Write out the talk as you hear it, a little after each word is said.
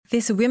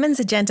This Women's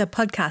Agenda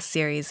podcast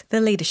series, The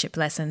Leadership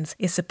Lessons,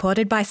 is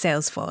supported by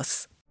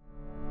Salesforce.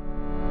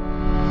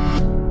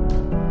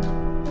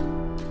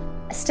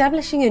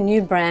 Establishing a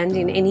new brand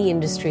in any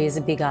industry is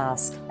a big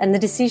ask, and the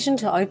decision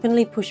to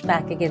openly push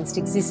back against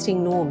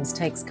existing norms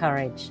takes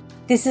courage.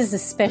 This is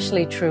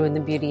especially true in the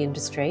beauty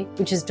industry,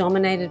 which is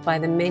dominated by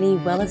the many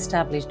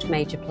well-established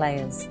major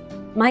players.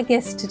 My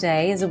guest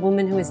today is a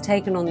woman who has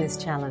taken on this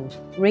challenge,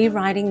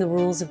 rewriting the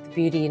rules of the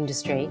beauty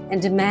industry and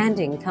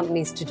demanding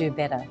companies to do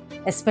better,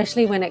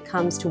 especially when it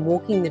comes to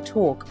walking the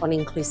talk on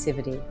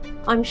inclusivity.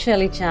 I'm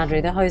Shirley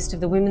Chowdhury, the host of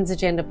the Women's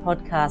Agenda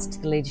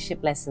podcast, The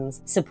Leadership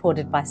Lessons,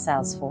 supported by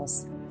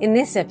Salesforce. In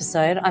this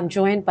episode, I'm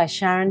joined by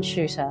Sharon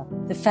Shooter,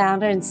 the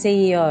founder and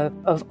CEO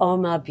of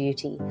Omar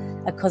Beauty,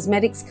 a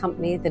cosmetics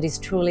company that is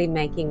truly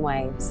making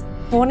waves.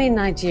 Born in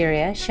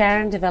Nigeria,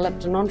 Sharon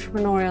developed an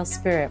entrepreneurial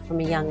spirit from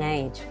a young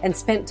age and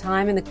spent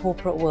time in the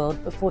corporate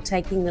world before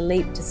taking the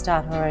leap to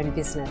start her own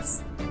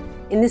business.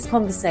 In this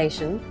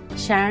conversation,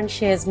 Sharon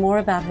shares more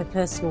about her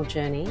personal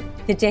journey,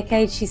 the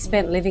decade she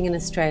spent living in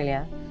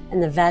Australia,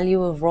 and the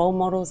value of role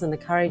models and the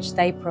courage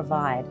they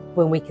provide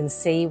when we can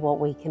see what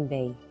we can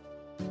be.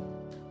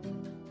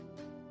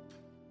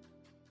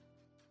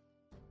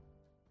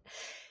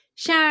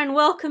 Sharon,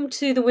 welcome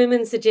to the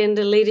Women's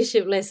Agenda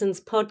Leadership Lessons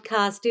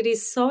podcast. It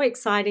is so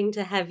exciting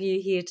to have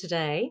you here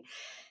today.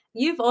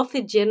 You've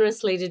offered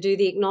generously to do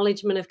the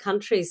acknowledgement of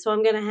countries, so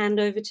I'm going to hand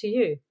over to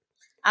you.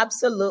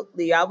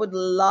 Absolutely. I would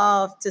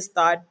love to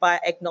start by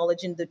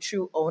acknowledging the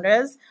true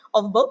owners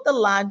of both the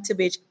land to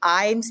which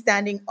I'm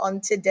standing on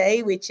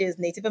today, which is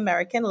Native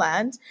American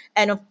land,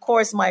 and of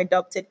course, my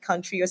adopted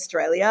country,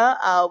 Australia,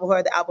 who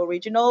are the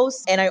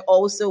Aboriginals. And I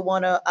also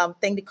want to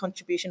thank the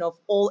contribution of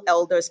all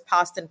elders,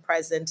 past and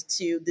present,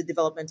 to the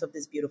development of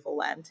this beautiful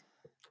land.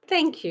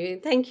 Thank you.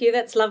 Thank you.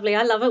 That's lovely.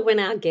 I love it when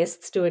our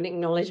guests do an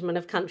acknowledgement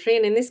of country.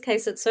 And in this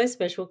case, it's so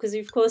special because,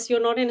 of course,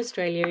 you're not in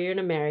Australia, you're in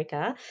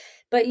America.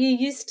 But you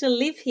used to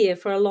live here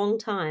for a long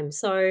time.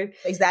 So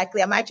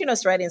exactly. I'm actually an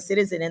Australian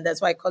citizen, and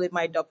that's why I call it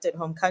my adopted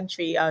home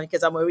country,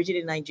 because I'm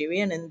originally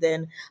Nigerian. And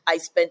then I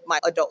spent my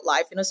adult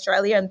life in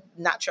Australia and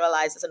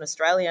naturalized as an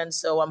Australian.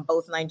 So I'm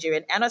both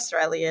Nigerian and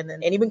Australian,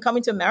 and even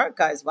coming to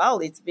America as well.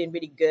 It's been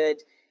really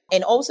good.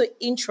 And also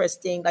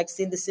interesting, like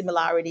seeing the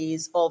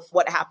similarities of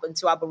what happened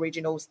to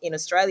Aboriginals in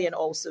Australia and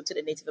also to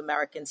the Native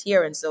Americans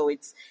here. And so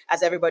it's,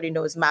 as everybody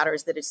knows,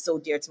 matters that it's so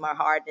dear to my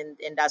heart. And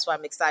that's why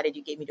I'm excited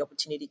you gave me the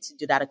opportunity to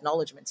do that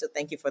acknowledgement. So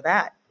thank you for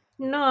that.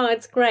 No,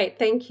 it's great.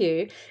 Thank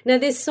you. Now,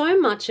 there's so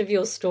much of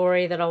your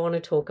story that I want to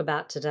talk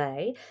about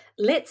today.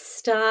 Let's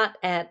start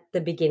at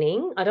the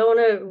beginning. I don't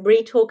want to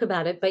re-talk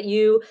about it, but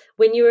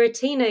when you were a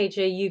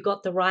teenager, you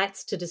got the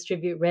rights to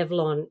distribute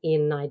Revlon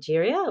in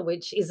Nigeria,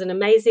 which is an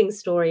amazing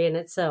story in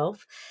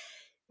itself.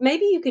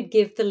 Maybe you could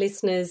give the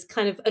listeners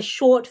kind of a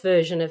short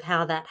version of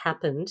how that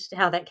happened,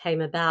 how that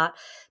came about.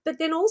 But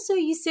then also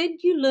you said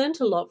you learned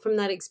a lot from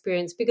that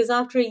experience because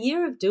after a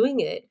year of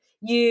doing it,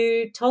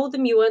 you told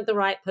them you weren't the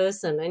right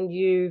person and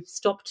you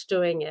stopped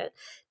doing it.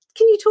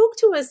 Can you talk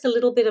to us a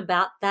little bit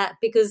about that?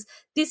 Because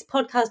this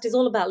podcast is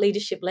all about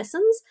leadership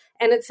lessons,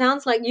 and it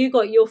sounds like you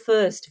got your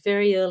first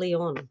very early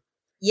on.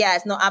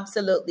 Yes, no,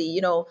 absolutely. You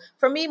know,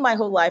 for me, my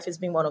whole life has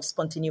been one of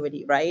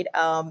spontaneity, right?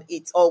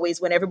 It's always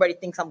when everybody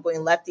thinks I'm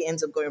going left, it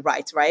ends up going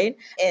right, right?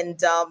 And,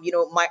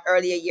 my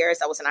earlier years,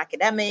 I was an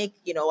academic,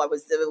 I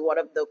was one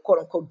of the quote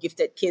unquote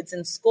gifted kids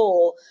in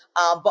school,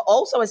 but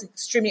also I was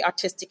extremely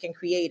artistic and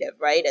creative,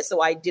 right? And so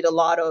I did a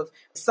lot of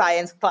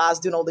science class,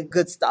 doing all the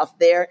good stuff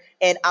there.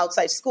 And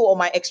outside school, all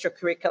my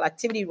extracurricular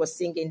activity was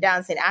singing,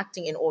 dancing,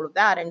 acting, and all of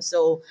that. And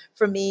so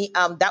for me,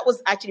 that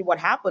was actually what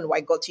happened. When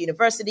I got to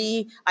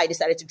university, I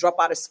decided to drop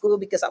out of school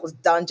because I was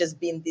done just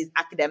being this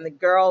academic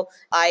girl.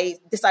 I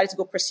decided to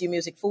go pursue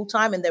music full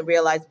time and then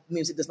realized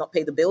music does not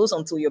pay the bills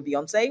until you're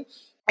Beyonce.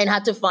 And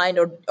had to find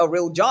a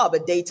real job, a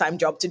daytime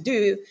job to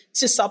do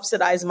to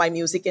subsidize my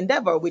music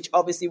endeavor, which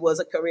obviously was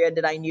a career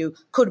that I knew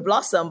could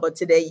blossom. But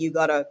today you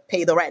got to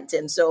pay the rent.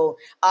 And so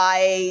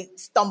I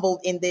stumbled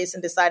in this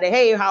and decided,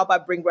 hey, how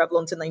about bring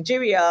Revlon to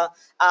Nigeria?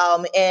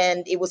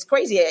 And it was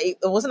crazy. It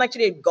wasn't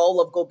actually a goal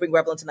of go bring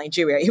Revlon to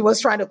Nigeria. It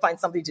was trying to find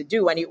something to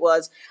do. And it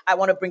was, I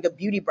want to bring a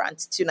beauty brand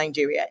to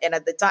Nigeria. And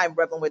at the time,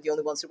 Revlon were the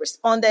only ones who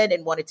responded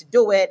and wanted to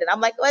do it. And I'm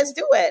like, let's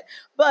do it.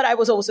 But I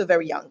was also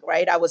very young,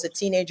 right? I was a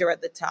teenager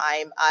at the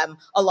time.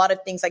 A lot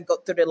of things I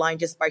got through the line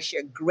just by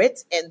sheer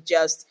grit and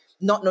just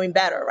not knowing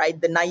better, right?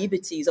 The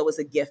naivety is always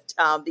a gift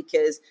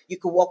because you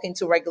could walk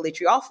into a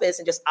regulatory office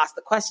and just ask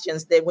the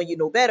questions. Then when you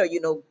know better,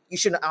 you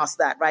shouldn't ask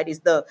that, right? It's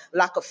the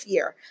lack of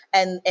fear.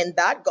 And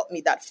that got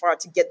me that far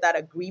to get that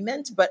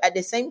agreement. But at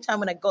the same time,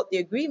 when I got the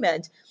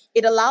agreement,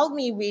 it allowed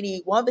me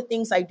really, one of the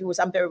things I do is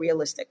I'm very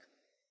realistic.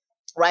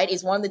 Right.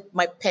 It's one of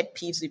my pet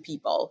peeves with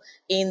people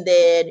in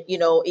that,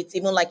 it's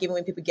even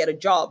when people get a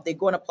job, they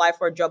go and apply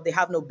for a job they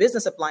have no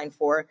business applying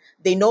for.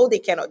 They know they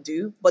cannot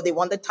do, but they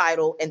want the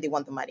title and they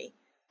want the money.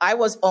 I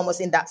was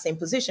almost in that same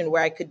position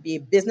where I could be a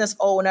business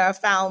owner,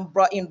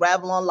 brought in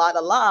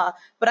Revlon,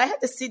 but I had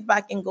to sit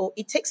back and go,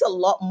 it takes a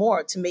lot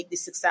more to make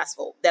this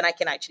successful than I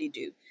can actually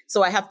do.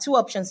 So I have two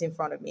options in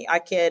front of me. I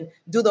can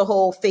do the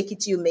whole fake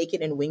it till you make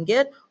it and wing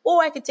it,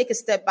 or I could take a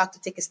step back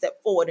to take a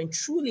step forward and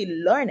truly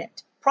learn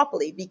it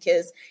properly.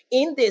 Because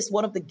in this,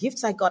 one of the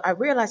gifts I got, I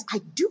realized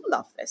I do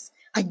love this.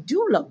 I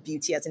do love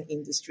beauty as an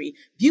industry.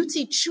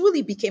 Beauty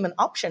truly became an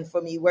option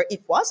for me where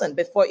it wasn't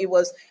before. It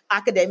was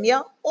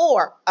academia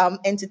or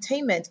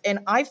entertainment.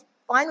 And I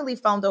finally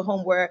found a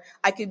home where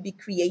I could be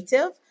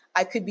creative,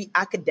 I could be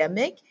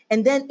academic.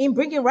 And then in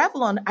bringing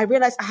Revlon, I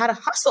realized I had a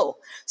hustle.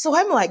 So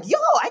I'm like, yo,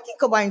 I can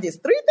combine these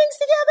three things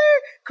together: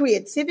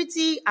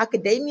 creativity,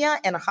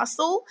 academia, and a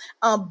hustle.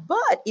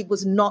 But it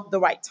was not the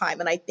right time.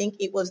 And I think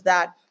it was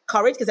that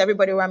courage, because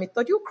everybody around me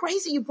thought, you're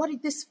crazy. You brought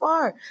it this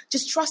far.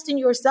 Just trust in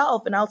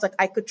yourself. And I was like,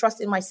 I could trust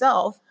in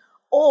myself.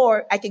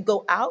 Or I could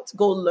go out,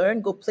 go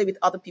learn, go play with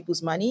other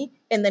people's money,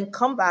 and then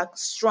come back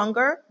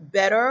stronger,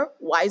 better,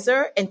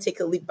 wiser, and take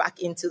a leap back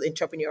into the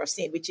entrepreneurial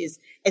scene, which is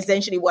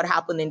essentially what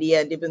happened in the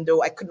end, even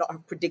though I could not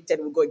have predicted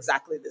it would go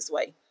exactly this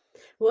way.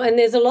 Well, and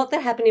there's a lot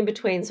that happened in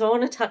between. So I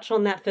want to touch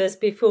on that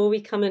first before we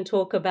come and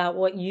talk about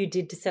what you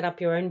did to set up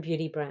your own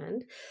beauty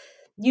brand.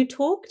 You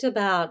talked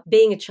about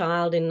being a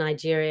child in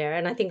Nigeria,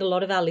 and I think a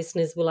lot of our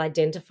listeners will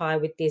identify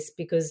with this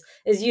because,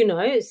 as you know,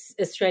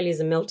 Australia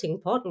is a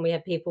melting pot and we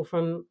have people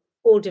from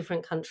all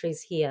different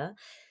countries here.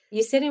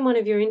 You said in one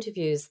of your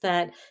interviews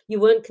that you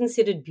weren't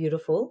considered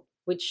beautiful,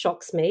 which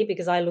shocks me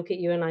because I look at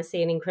you and I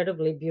see an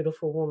incredibly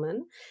beautiful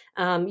woman.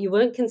 You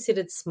weren't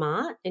considered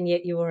smart, and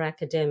yet you were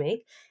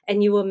academic,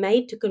 and you were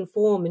made to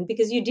conform. And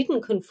because you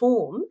didn't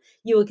conform,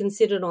 you were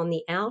considered on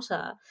the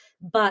outer,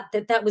 but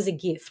that was a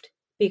gift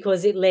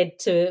because it led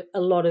to a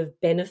lot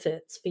of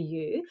benefits for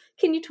you.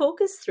 Can you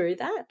talk us through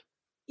that?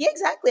 Yeah,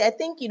 exactly. I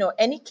think,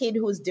 any kid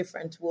who is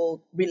different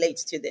will relate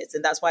to this.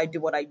 And that's why I do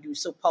what I do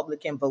so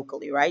public and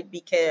vocally, right?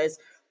 Because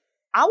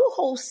our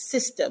whole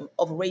system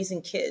of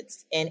raising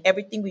kids and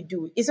everything we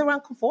do is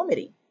around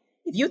conformity.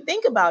 If you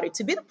think about it,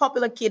 to be the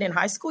popular kid in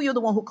high school, you're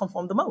the one who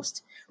conformed the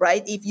most,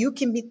 right? If you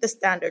can meet the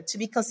standard to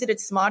be considered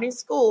smart in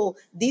school,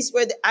 these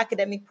were the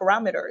academic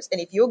parameters.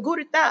 And if you're good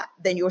at that,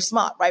 then you're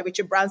smart, right?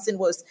 Richard Branson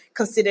was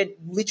considered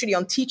literally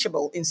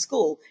unteachable in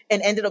school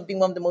and ended up being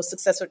one of the most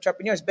successful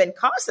entrepreneurs. Ben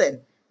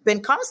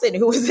Carson,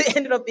 who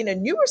ended up being a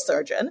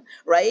neurosurgeon,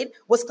 right,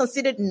 was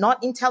considered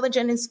not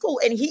intelligent in school,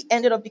 and he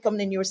ended up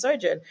becoming a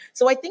neurosurgeon.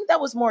 So I think that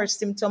was more a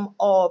symptom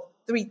of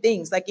three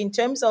things. Like in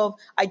terms of,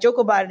 I joke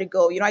about it and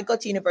go, I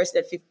got to university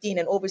at 15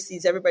 and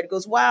overseas, everybody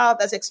goes, wow,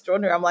 that's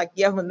extraordinary. I'm like,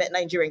 you haven't met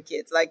Nigerian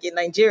kids. Like in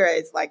Nigeria,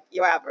 it's like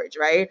your average,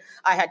 right?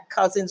 I had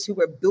cousins who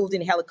were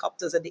building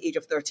helicopters at the age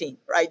of 13,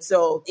 right?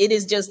 So it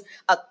is just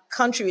a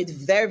country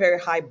with very, very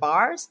high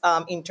bars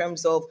in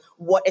terms of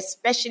what,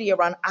 especially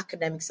around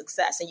academic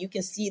success. And you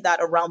can see that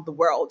around the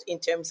world in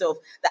terms of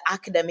the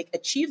academic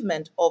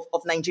achievement of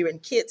Nigerian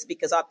kids,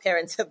 because our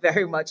parents are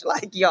very much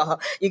like, yo,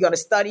 you're going to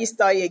study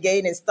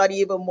again and study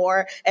even more.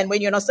 And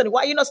when you're not studying,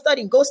 why are you not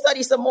studying? Go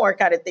study some more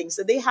kind of thing.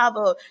 So they have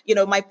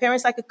my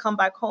parents, I could come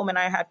back home and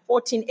I had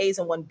 14 A's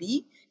and 1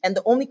 B. And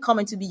the only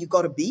comment to be, you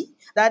got to be.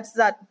 That's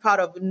that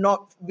part of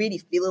not really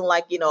feeling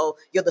like,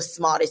 you're the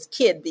smartest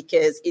kid,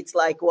 because it's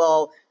like,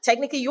 well,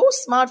 technically you're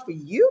smart for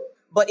you.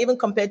 But even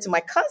compared to my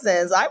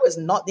cousins, I was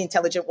not the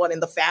intelligent one in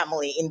the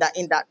family in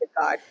that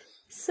regard.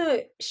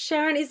 So,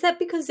 Sharon, is that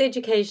because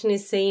education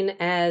is seen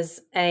as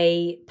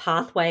a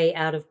pathway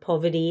out of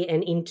poverty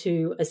and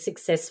into a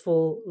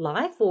successful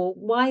life, or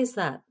why is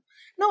that?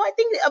 No, I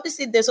think that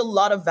obviously there's a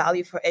lot of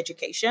value for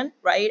education,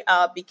 right?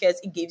 Because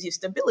it gives you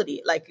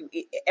stability, like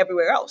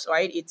everywhere else,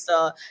 right? It's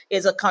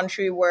a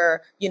country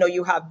where,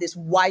 you have this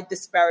wide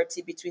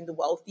disparity between the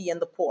wealthy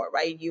and the poor,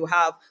 right? You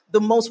have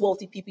the most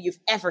wealthy people you've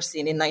ever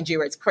seen in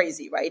Nigeria. It's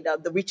crazy, right?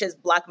 The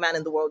richest Black man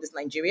in the world is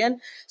Nigerian.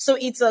 So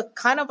it's a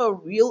kind of a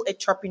real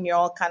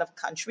entrepreneurial kind of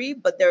country,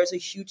 but there's a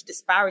huge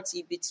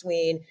disparity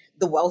between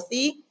the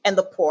wealthy and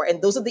the poor.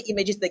 And those are the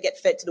images that get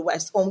fed to the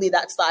West, only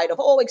that side of,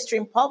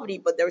 extreme poverty,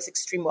 but there is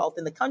extreme wealth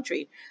in the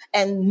country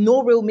and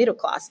no real middle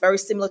class, very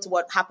similar to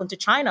what happened to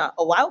China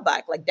a while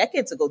back, like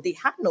decades ago. They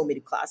had no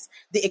middle class.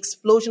 The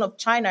explosion of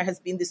China has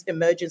been this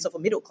emergence of a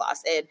middle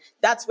class. And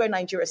that's where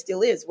Nigeria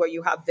still is, where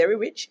you have very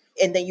rich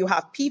and then you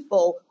have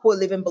people who are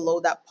living below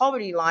that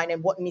poverty line.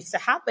 And what needs to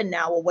happen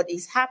now, or what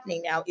is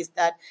happening now, is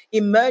that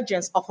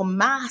emergence of a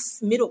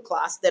mass middle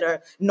class that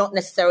are not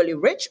necessarily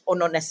rich or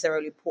not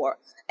necessarily poor.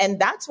 And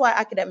that's why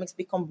academics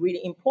become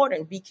really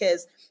important,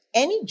 because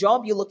any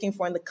job you're looking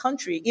for in the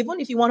country, even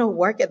if you want to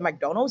work at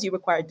McDonald's, you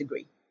require a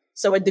degree.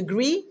 So a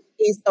degree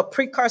is a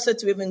precursor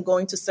to even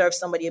going to serve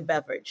somebody a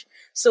beverage.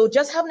 So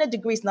just having a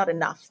degree is not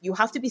enough. You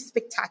have to be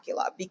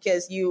spectacular,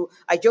 because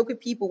I joke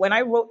with people, when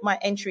I wrote my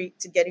entry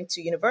to get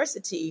into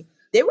university,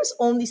 there was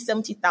only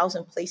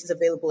 70,000 places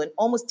available and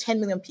almost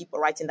 10 million people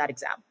writing that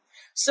exam.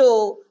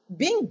 So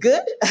being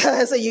good,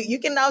 so you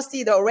can now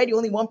see that already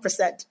only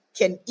 1%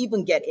 can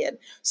even get in.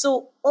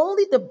 So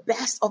only the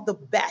best of the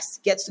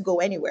best gets to go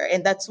anywhere.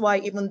 And that's why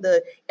even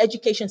the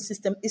education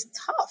system is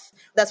tough.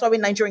 That's why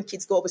when Nigerian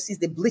kids go overseas,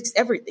 they blitz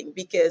everything.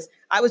 Because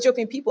I was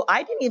joking with people,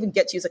 I didn't even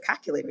get to use a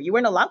calculator. You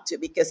weren't allowed to,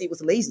 because it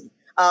was lazy.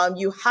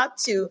 You had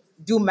to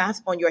do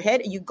math on your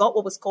head, and you got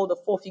what was called a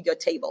four-figure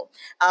table.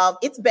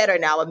 It's better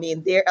now. I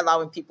mean, they're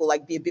allowing people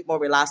like be a bit more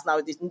relaxed now.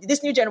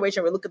 This new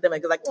generation, we look at them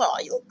and go like, "Oh,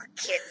 you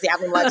kids, they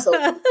having life so."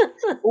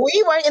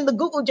 We weren't in the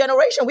Google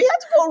generation. We had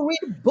to go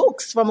read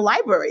books from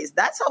libraries.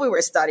 That's how we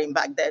were studying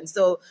back then.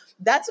 So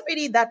that's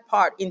really that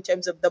part in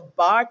terms of the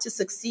bar to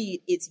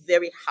succeed. It's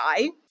very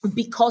high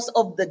because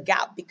of the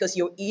gap, because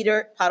you're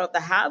either part of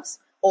the haves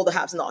or the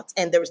haves not.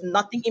 And there is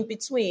nothing in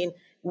between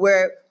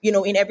where,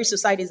 in every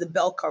society is a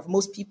bell curve.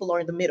 Most people are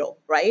in the middle,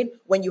 right?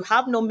 When you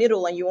have no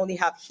middle and you only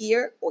have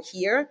here or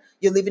here,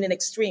 you're living in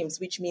extremes,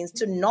 which means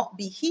to not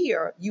be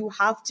here, you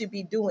have to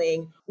be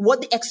doing what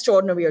the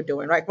extraordinary are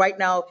doing, right? Right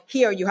now,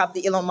 here you have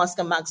the Elon Musk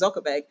and Mark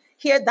Zuckerberg.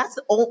 Here, that's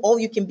all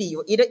you can be.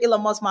 You're either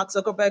Elon Musk, Mark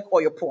Zuckerberg,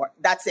 or you're poor.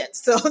 That's it.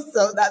 So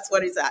that's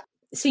what it's at.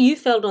 So you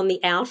felt on the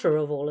outer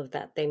of all of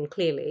that then,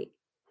 clearly.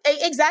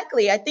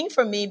 Exactly. I think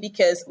for me,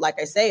 because like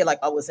I say, like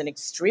I was an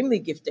extremely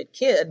gifted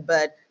kid,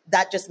 but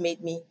that just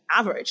made me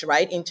average,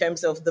 right? In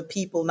terms of the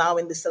people now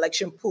in the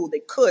selection pool, they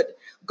could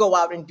go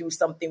out and do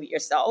something with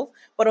yourself.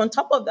 But on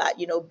top of that,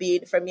 be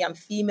it for me, I'm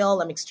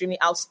female, I'm extremely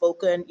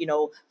outspoken.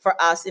 For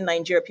us in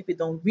Nigeria, people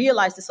don't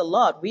realize this a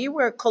lot. We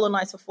were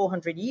colonized for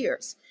 400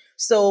 years.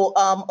 So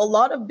a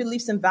lot of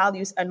beliefs and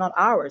values are not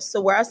ours.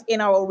 So whereas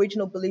in our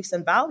original beliefs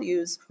and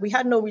values, we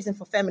had no reason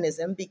for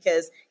feminism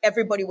because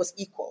everybody was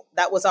equal.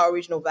 That was our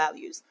original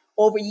values.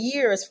 Over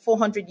years,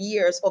 400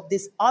 years of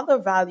these other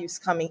values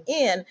coming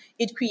in,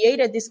 it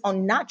created this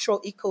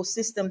unnatural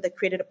ecosystem that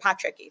created a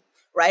patriarchy.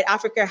 Right?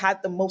 Africa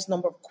had the most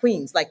number of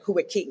queens, like who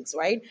were kings,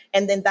 right?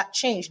 And then that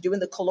changed during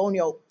the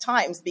colonial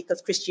times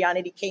because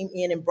Christianity came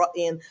in and brought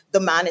in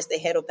the man as the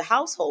head of the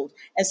household.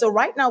 And so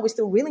right now we're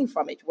still reeling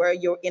from it, where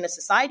you're in a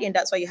society, and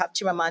that's why you have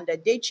Chimamanda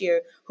Adichie,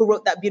 who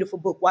wrote that beautiful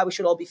book, Why We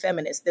Should All Be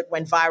Feminists, that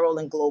went viral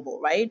and global,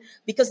 right?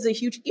 Because it's a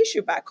huge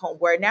issue back home,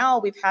 where now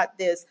we've had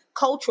this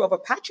culture of a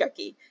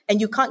patriarchy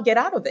and you can't get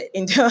out of it.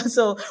 And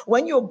so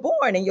when you're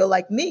born and you're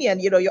like me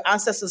and, your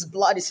ancestors'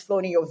 blood is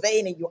flowing in your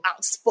vein and you're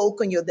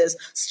outspoken, you're this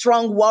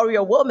strong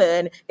warrior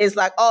woman, it's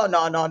like, oh,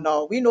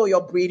 no. We know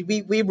your breed.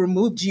 We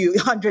removed you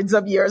hundreds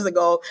of years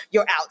ago.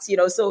 You're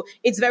out, So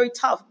it's very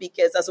tough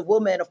because as a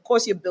woman, of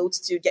course, you're built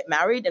to get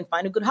married and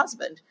find a good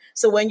husband.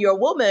 So when you're a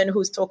woman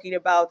who's talking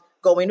about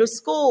going to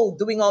school,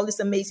 doing all these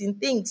amazing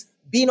things,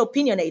 being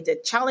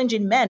opinionated,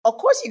 challenging men, of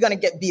course you're going to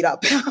get beat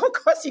up. Of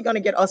course you're going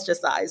to get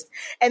ostracized.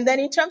 And then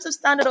in terms of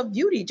standard of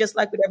beauty, just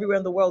like with everywhere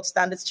in the world,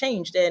 standards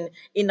changed. And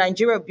in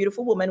Nigeria, a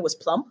beautiful woman was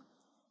plump,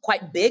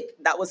 quite big.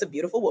 That was a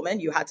beautiful woman.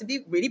 You had to be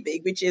really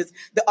big, which is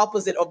the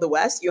opposite of the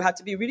West. You had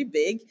to be really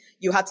big.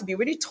 You had to be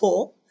really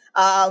tall.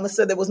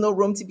 So there was no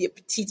room to be a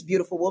petite,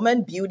 beautiful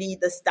woman. Beauty,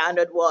 the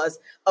standard was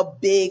a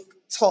big,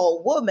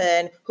 tall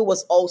woman who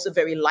was also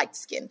very light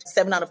skinned.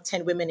 7 out of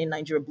 10 women in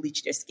Nigeria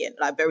bleach their skin,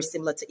 like very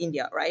similar to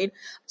India, right?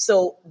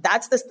 So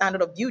that's the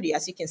standard of beauty.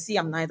 As you can see,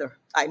 I'm neither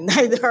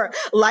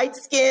light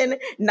skinned,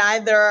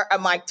 neither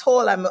am I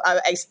tall.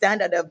 I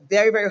stand at a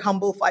very, very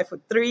humble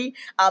 5'3".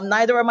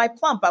 Neither am I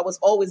plump. I was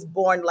always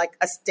born like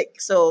a stick.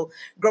 So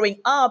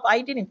growing up,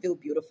 I didn't feel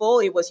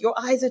beautiful. It was your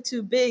eyes are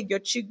too big, your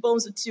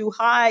cheekbones are too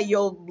high,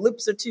 your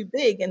lips are too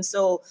big. And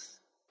so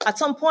at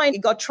some point, it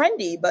got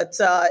trendy, but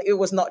it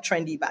was not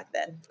trendy back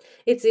then.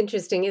 It's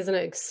interesting, isn't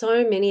it?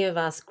 So many of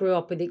us grew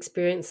up with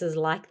experiences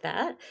like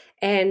that.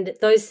 And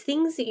those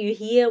things that you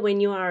hear when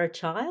you are a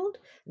child,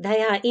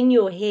 they are in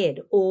your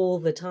head all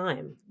the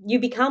time. You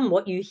become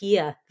what you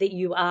hear that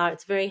you are.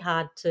 It's very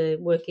hard to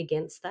work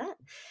against that.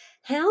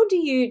 How do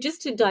you,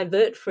 just to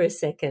divert for a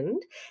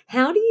second,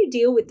 how do you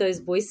deal with those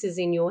voices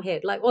in your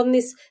head? Like on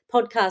this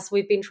podcast,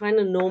 we've been trying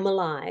to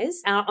normalize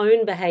our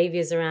own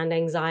behaviors around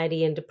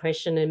anxiety and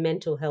depression and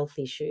mental health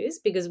issues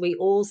because we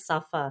all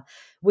suffer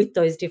with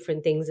those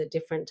different things at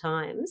different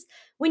times.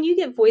 When you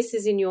get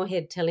voices in your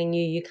head telling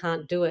you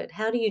can't do it,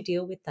 how do you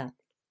deal with that?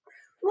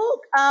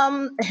 Look,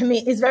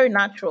 it's very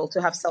natural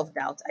to have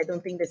self-doubt. I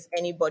don't think there's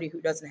anybody who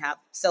doesn't have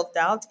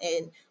self-doubt.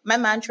 And my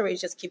mantra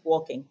is just keep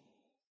walking.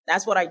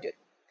 That's what I do.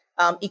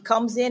 It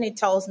comes in, it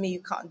tells me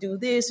you can't do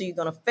this or you're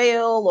going to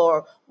fail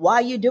or why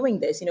are you doing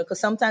this? Because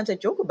sometimes I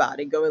joke about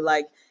it going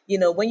like,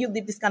 when you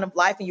live this kind of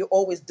life and you're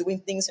always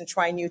doing things and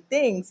trying new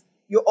things,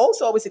 you're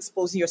also always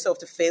exposing yourself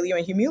to failure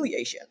and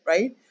humiliation,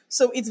 right?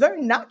 So it's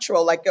very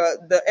natural. Like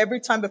every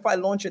time before I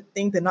launch a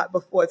thing the night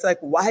before, it's like,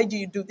 why do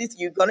you do this?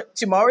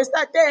 Tomorrow is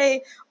that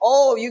day.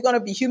 Oh, you're going to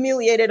be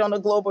humiliated on a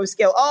global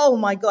scale. Oh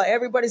my God,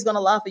 everybody's going to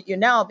laugh at you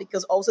now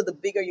because also the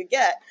bigger you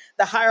get,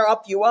 the higher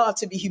up you are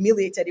to be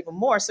humiliated even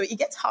more. So it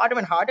gets harder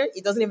and harder.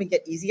 It doesn't even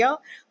get easier.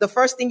 The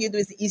first thing you do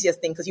is the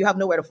easiest thing because you have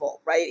nowhere to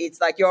fall, right? It's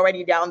like you're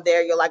already down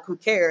there. You're like, who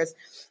cares?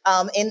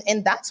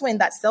 And that's when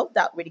that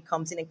self-doubt really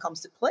comes in and comes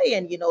to play.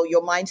 And,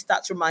 your mind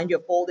starts to remind you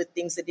of all the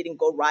things that didn't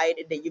go right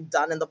and that you've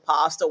done in the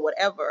past or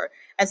whatever.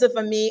 And so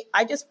for me,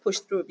 I just push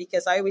through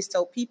because I always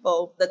tell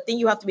people the thing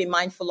you have to be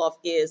mindful of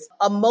is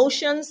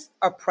emotions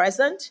are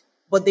present,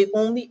 but they're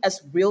only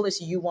as real as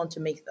you want to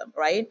make them,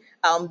 right?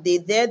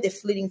 They're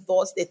fleeting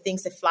thoughts, they're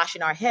things that flash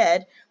in our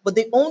head, but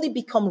they only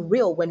become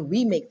real when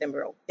we make them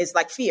real. It's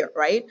like fear,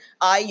 right?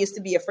 I used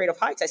to be afraid of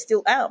heights. I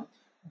still am.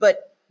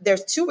 But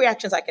there's two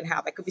reactions I can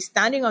have. I could be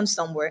standing on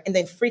somewhere and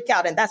then freak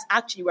out, and that's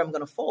actually where I'm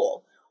going to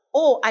fall.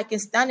 Or I can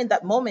stand in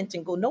that moment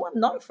and go, no, I'm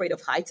not afraid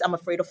of heights. I'm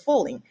afraid of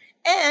falling.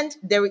 And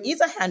there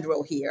is a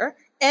handrail here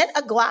and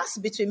a glass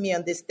between me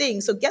and this thing.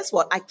 So guess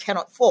what? I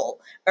cannot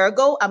fall.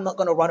 Ergo, I'm not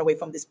going to run away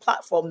from this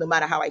platform no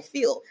matter how I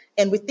feel.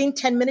 And within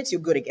 10 minutes, you're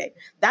good again.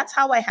 That's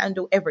how I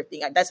handle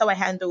everything. That's how I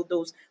handle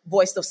those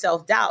voices of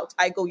self-doubt.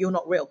 I go, you're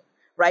not real,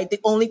 right? The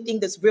only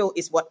thing that's real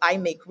is what I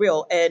make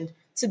real. And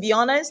to be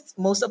honest,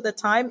 most of the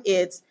time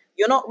it's,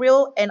 you're not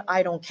real and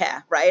I don't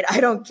care, right? I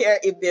don't care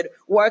if it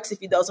works, if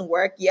it doesn't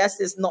work. Yes,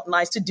 it's not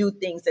nice to do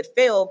things that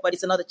fail, but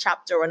it's another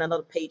chapter or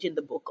another page in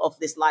the book of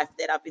this life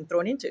that I've been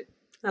thrown into.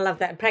 I love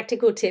that.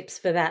 Practical tips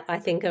for that, I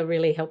think, are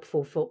really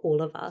helpful for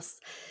all of us.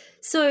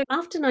 So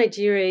after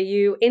Nigeria,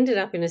 you ended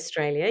up in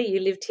Australia. You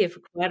lived here for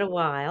quite a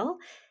while.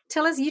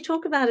 Tell us, you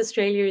talk about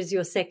Australia as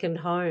your second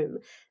home,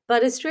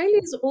 but Australia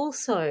is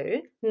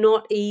also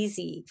not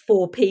easy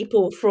for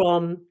people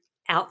from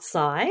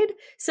outside.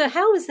 So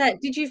how was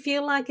that? Did you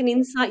feel like an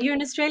insight? You're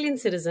an Australian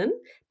citizen,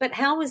 but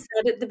how was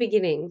that at the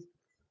beginning?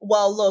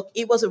 Well, look,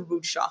 it was a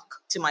rude shock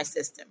to my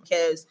system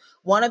because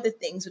one of the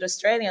things with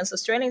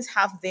Australians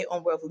have their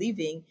own way of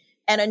living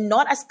and are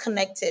not as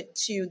connected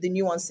to the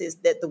nuances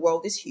that the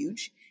world is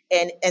huge.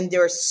 And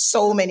there are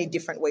so many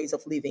different ways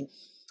of living.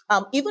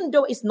 Even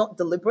though it's not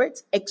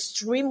deliberate,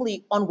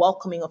 extremely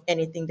unwelcoming of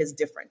anything that's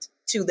different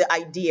to the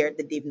idea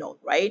that they've known,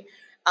 right?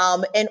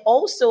 And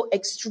also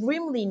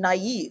extremely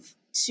naive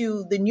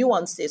to the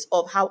nuances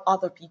of how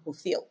other people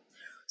feel.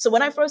 So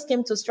when I first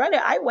came to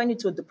Australia, I went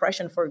into a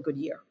depression for a good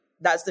year.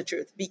 That's the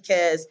truth,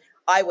 because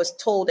I was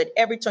told that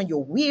every time you're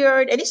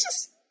weird, and it's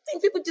just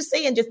things people just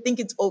say and just think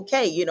it's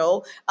okay,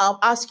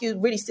 ask you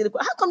really silly,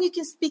 how come you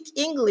can speak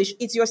English?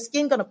 Is your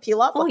skin going to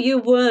peel off? Oh, you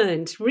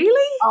weren't?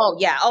 Really? Oh,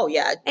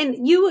 yeah.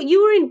 And you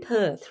were in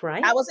Perth,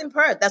 right? I was in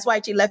Perth. That's why I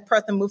actually left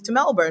Perth and moved to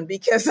Melbourne,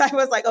 because I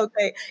was like,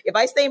 okay, if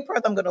I stay in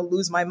Perth, I'm going to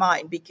lose my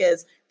mind,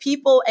 because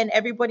people and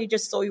everybody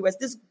just saw you as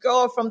this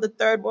girl from the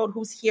third world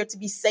who's here to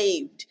be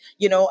saved.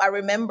 I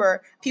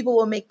remember people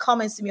will make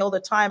comments to me all the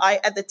time. I,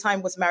 at the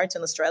time, was married to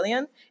an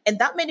Australian, and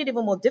that made it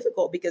even more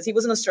difficult because he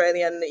was an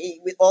Australian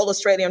with all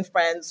Australian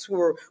friends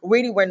who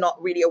were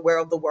not really aware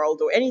of the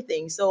world or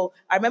anything. So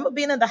I remember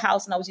being in the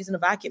house and I was using a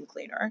vacuum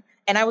cleaner,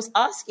 and I was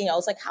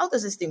like, how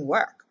does this thing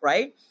work?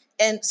 Right.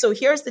 And so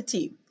here's the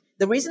tea.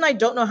 The reason I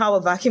don't know how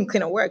a vacuum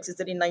cleaner works is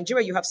that in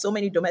Nigeria, you have so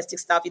many domestic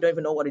stuff, you don't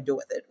even know what to do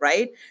with it,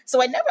 right?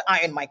 So I never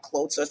ironed my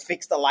clothes or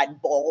fixed a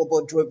light bulb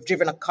or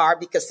driven a car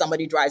because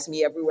somebody drives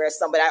me everywhere.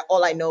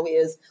 All I know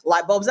is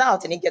light bulb's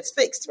out and it gets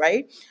fixed,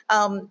 right?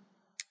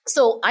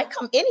 So I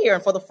come in here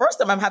and for the first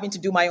time, I'm having to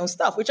do my own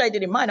stuff, which I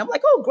did in mine. I'm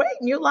like, oh, great,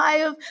 new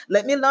life.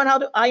 Let me learn how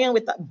to iron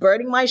without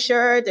burning my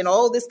shirt and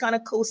all this kind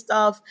of cool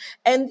stuff.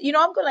 And,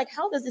 I'm going like,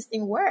 how does this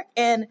thing work?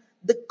 And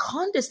the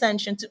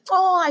condescension to,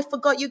 oh, I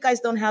forgot you guys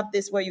don't have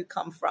this where you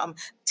come from.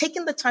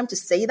 Taking the time to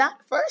say that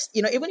first,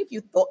 even if you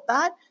thought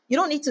that, you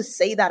don't need to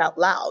say that out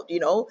loud,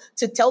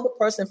 to tell the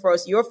person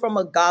first, you're from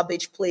a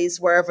garbage place,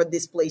 wherever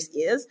this place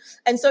is.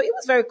 And so it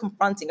was very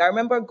confronting. I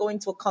remember going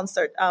to a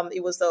concert.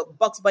 It was a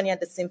Bugs Bunny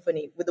and the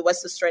Symphony with the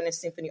West Australian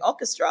Symphony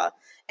Orchestra.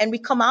 And we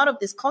come out of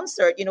this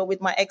concert,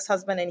 with my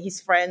ex-husband and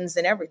his friends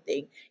and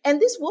everything. And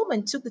this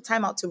woman took the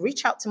time out to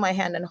reach out to my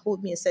hand and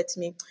hold me and said to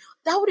me,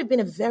 that would have been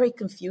a very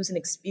confusing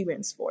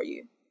experience for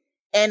you.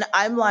 And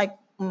I'm like,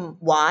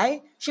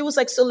 why? She was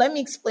like, so let me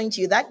explain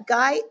to you. That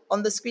guy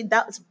on the screen,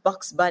 that was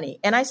Bugs Bunny.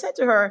 And I said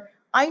to her,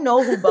 I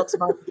know who Bugs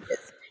Bunny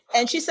is.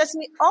 And she says to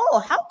me,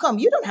 oh, how come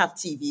you don't have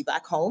TV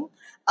back home?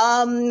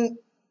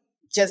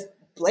 Just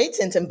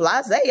blatant and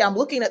blasé. I'm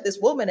looking at this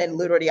woman and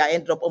literally I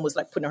ended up almost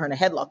like putting her in a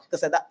headlock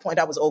because at that point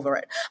I was over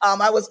it.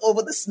 I was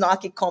over the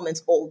snarky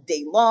comments all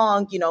day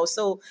long,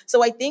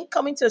 So I think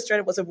coming to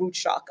Australia was a rude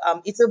shock.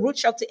 It's a rude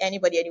shock to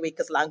anybody anyway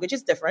because language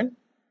is different.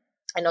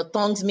 I know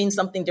tongues mean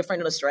something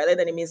different in Australia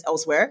than it means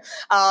elsewhere.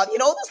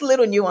 Those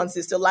little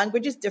nuances. So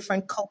language is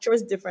different, culture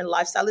is different,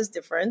 lifestyle is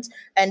different.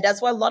 And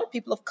that's why a lot of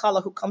people of color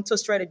who come to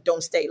Australia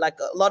don't stay. Like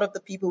a lot of the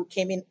people who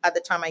came in at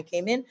the time I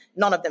came in,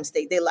 none of them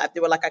stayed. They left.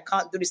 They were like, I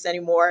can't do this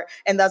anymore.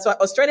 And that's why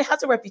Australia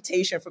has a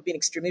reputation for being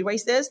extremely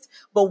racist.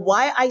 But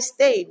why I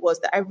stayed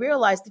was that I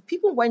realized that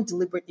people weren't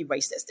deliberately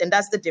racist. And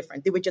that's the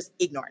difference. They were just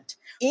ignorant.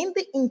 In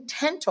the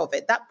intent of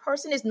it, that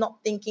person is not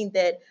thinking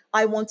that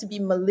I want to be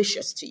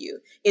malicious to you.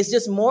 It's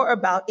just more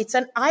about it's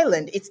an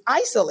island. It's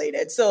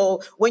isolated.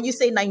 So when you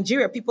say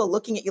Nigeria, people are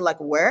looking at you like,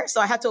 where? So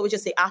I had to always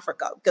just say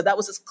Africa because that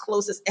was as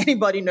close as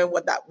anybody knew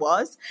what that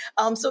was.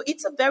 So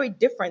it's a very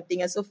different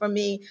thing. And so for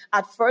me,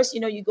 at first,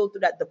 you go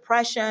through that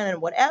depression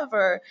and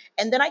whatever.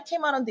 And then I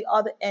came out on the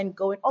other end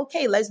going,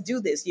 okay, let's do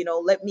this.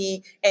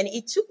 And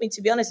it took me,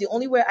 to be honest, the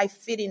only way I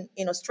fit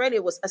in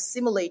Australia was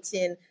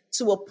assimilating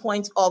to a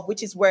point of,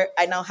 which is where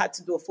I now had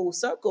to do a full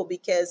circle,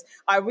 because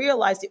I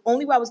realized the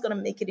only way I was going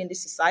to make it in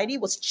this society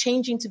was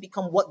changing to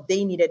become what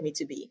they needed me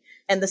to be.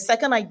 And the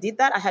second I did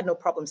that, I had no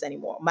problems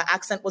anymore. My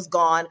accent was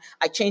gone.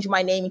 I changed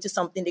my name into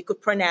something they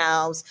could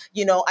pronounce.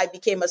 I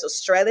became as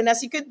Australian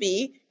as you could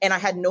be, and I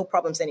had no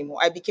problems anymore.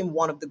 I became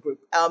one of the group.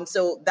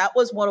 So that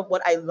was one of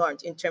what I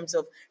learned in terms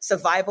of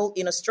survival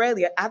in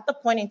Australia at the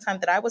point in time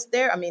that I was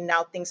there. I mean,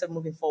 now things are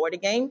moving forward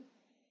again.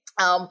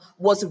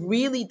 Was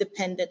really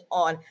dependent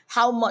on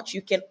how much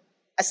you can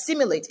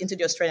assimilate into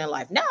the Australian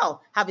life.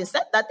 Now, having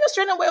said that, the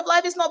Australian way of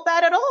life is not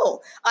bad at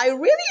all. I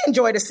really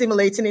enjoyed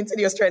assimilating into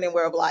the Australian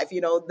way of life.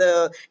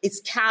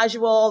 It's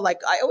casual.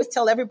 Like I always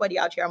tell everybody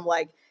out here, I'm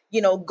like,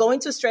 going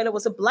to Australia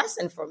was a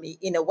blessing for me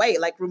in a way,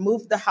 like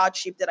remove the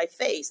hardship that I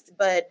faced.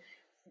 But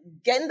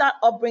getting that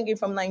upbringing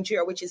from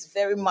Nigeria, which is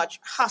very much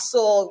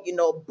hustle,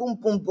 boom,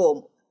 boom,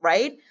 boom,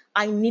 right?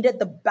 I needed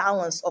the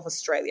balance of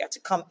Australia to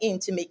come in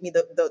to make me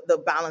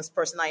the balanced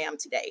person I am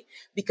today.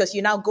 Because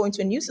you're now going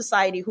to a new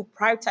society who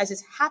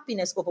prioritizes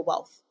happiness over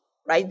wealth,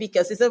 right?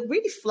 Because it's a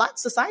really flat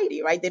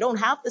society, right? They don't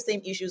have the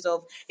same issues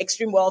of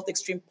extreme wealth,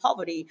 extreme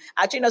poverty.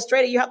 Actually, in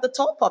Australia, you have the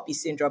tall poppy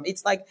syndrome.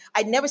 It's like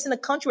I'd never seen a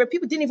country where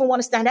people didn't even want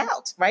to stand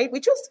out, right?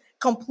 Which was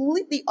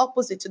completely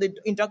opposite to the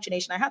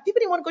indoctrination I had. People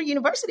didn't want to go to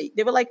university.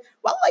 They were like,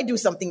 why would I do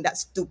something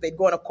that's stupid,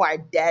 go and acquire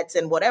debts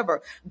and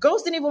whatever?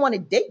 Girls didn't even want to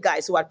date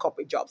guys who had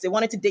corporate jobs. They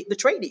wanted to date the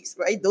tradies,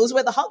 right? Those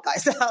were the hot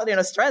guys out in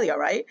Australia,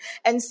 right?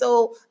 And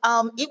so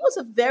it was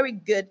a very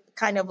good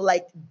kind of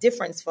like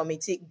difference for me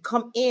to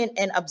come in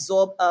and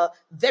absorb a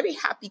very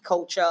happy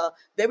culture,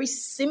 very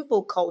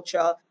simple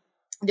culture.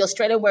 The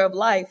Australian way of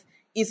life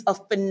is a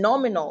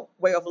phenomenal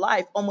way of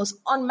life, almost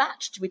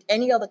unmatched with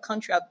any other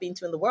country I've been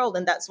to in the world.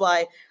 And that's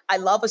why I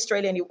love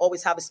Australia, and you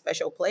always have a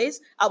special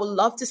place. I would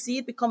love to see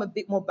it become a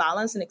bit more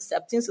balanced and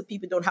accepting so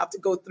people don't have to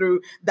go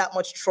through that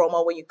much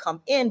trauma when you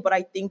come in. But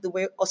I think the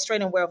way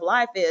Australian way of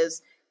life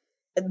is,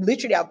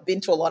 literally, I've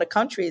been to a lot of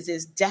countries,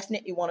 is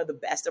definitely one of the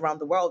best around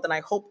the world. And I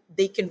hope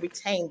they can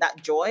retain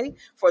that joy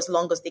for as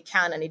long as they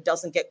can, and it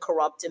doesn't get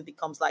corrupt and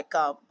becomes like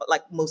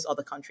most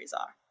other countries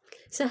are.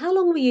 So how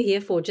long were you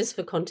here for, just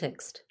for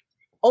context?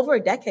 Over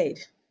a decade.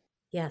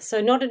 Yeah, so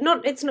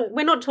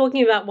we're not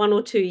talking about 1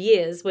 or 2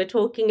 years. We're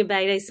talking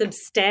about a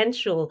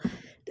substantial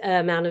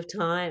amount of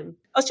time.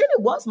 Australia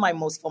was my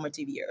most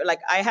formative year.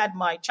 Like I had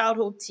my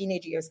childhood,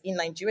 teenage years in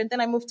Nigeria, and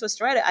then I moved to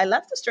Australia. I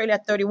left Australia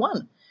at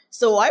 31.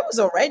 So I was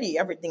already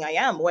everything I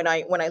am when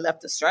I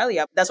left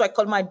Australia. That's why I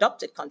call my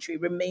adopted country.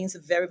 It remains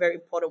a very, very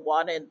important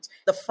one. And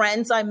the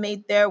friends I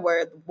made there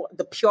were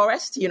the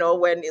purest,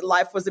 when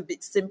life was a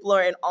bit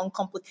simpler and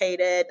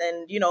uncomplicated.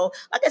 And,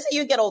 like I said,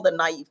 you get all the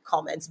naive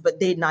comments,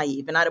 but they're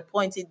naive. And at a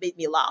point, it made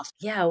me laugh.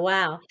 Yeah,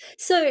 wow.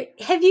 So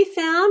have you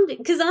found,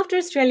 because after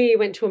Australia, you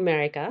went to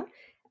America,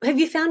 have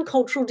you found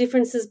cultural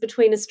differences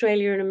between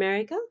Australia and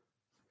America?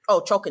 Oh,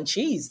 chalk and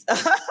cheese.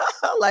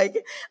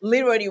 Like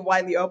literally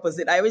widely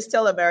opposite. I always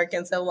tell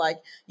Americans, I'm like,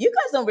 you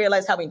guys don't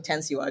realize how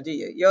intense you are, do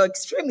you? You're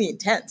extremely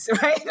intense,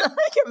 right?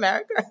 Like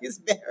America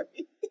is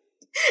very,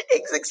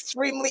 it's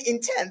extremely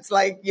intense.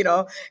 Like,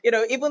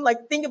 even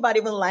like think about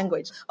even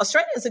language.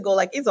 Australians will go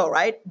like, it's all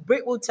right.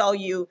 Brit will tell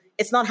you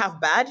it's not half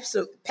bad.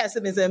 So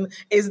pessimism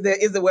is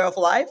the way of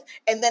life.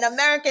 And then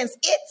Americans,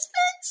 it's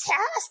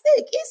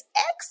fantastic. It's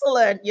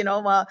excellent.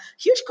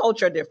 Huge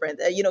culture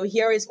difference.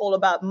 Here is all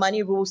about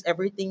money rules.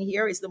 Everything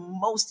here is the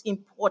most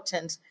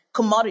important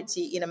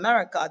commodity in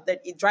America,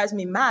 that it drives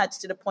me mad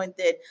to the point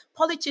that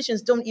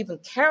politicians don't even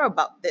care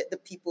about the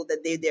people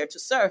that they're there to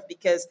serve,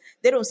 because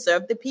they don't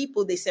serve the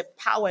people. They serve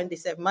power and they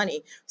serve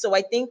money. So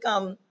I think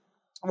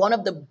one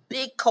of the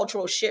big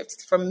cultural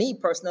shifts for me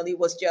personally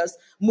was just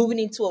moving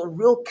into a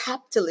real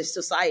capitalist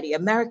society.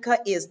 America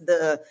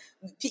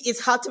it's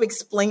hard to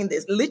explain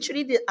this.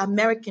 Literally, the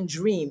American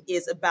dream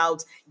is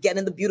about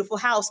getting the beautiful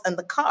house and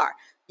the car.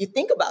 You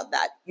think about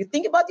that. You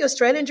think about the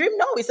Australian dream.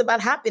 No, it's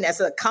about happiness,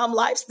 a calm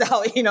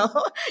lifestyle.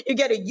 You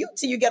get a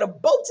ute, you get a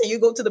boat, and you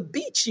go to the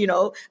beach.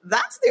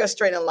 That's the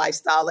Australian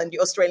lifestyle and the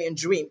Australian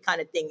dream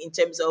kind of thing in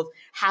terms of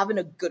having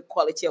a good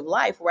quality of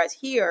life. Whereas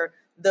here,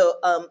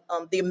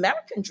 the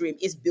American dream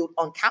is built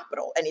on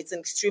capital, and it's an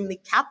extremely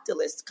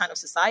capitalist kind of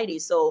society.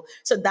 So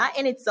that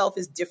in itself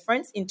is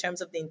different in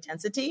terms of the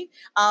intensity.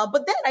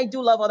 But then I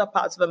do love other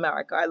parts of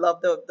America. I love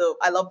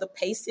the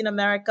pace in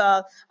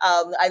America.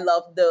 I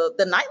love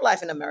the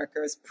nightlife in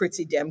America is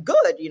pretty damn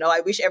good. I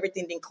wish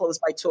everything didn't close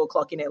by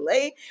 2:00 in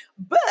LA,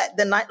 but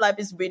the nightlife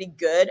is really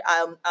good.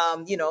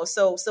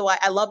 So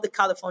I love the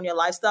California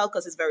lifestyle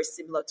because it's very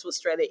similar to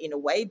Australia in a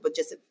way, but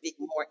just a bit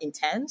more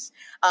intense.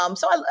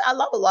 So I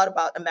love a lot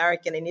about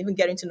American, and even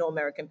getting to know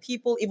American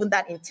people, even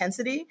that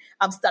intensity,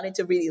 I'm starting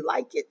to really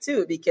like it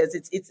too, because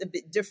it's a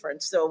bit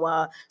different. So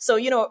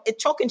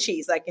it's chalk and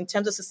cheese. Like in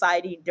terms of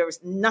society, there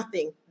is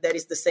nothing that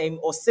is the same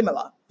or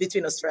similar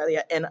between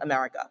Australia and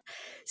America.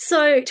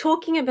 So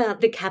talking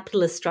about the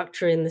capitalist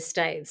structure in the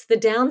States, the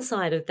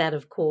downside of that,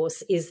 of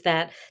course, is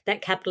that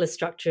capitalist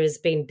structure has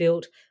been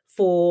built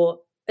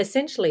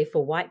essentially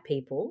for white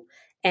people.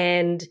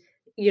 And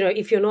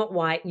if you're not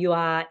white, you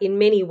are in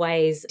many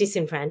ways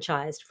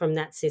disenfranchised from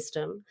that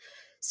system.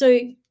 So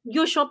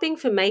you're shopping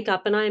for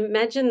makeup, and I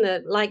imagine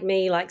that, like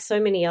me, like so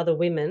many other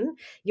women,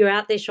 you're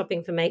out there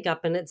shopping for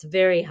makeup and it's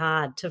very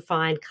hard to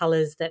find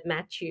colors that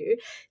match you.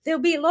 There'll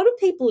be a lot of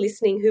people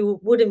listening who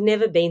would have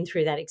never been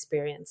through that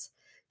experience.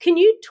 Can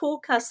you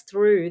talk us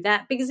through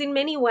that? Because in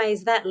many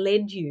ways that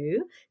led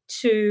you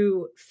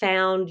to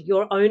found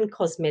your own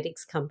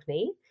cosmetics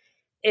company.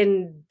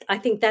 And I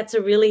think that's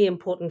a really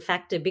important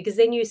factor, because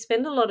then you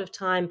spend a lot of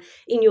time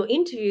in your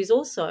interviews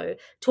also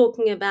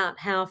talking about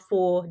how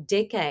for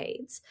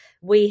decades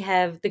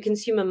the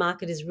consumer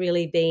market has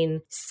really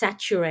been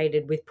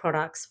saturated with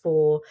products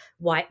for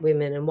white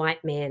women and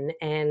white men.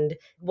 And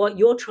what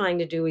you're trying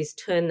to do is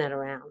turn that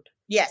around.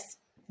 Yes.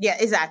 Yeah,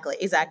 exactly.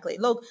 Exactly.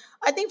 Look,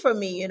 I think for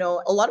me, a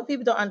lot of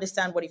people don't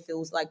understand what it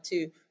feels like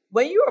to,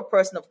 when you're a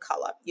person of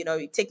color,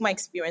 you take my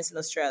experience in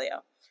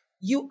Australia,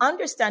 you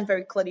understand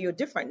very clearly you're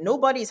different.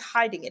 Nobody's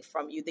hiding it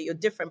from you that you're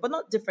different, but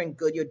not different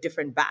good, you're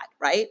different bad,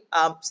 right?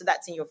 So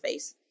that's in your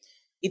face.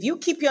 If you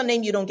keep your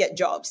name, you don't get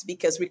jobs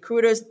because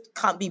recruiters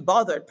can't be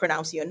bothered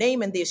pronouncing your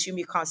name and they assume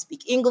you can't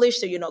speak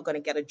English, so you're not going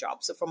to get a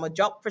job. So from a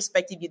job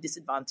perspective, you're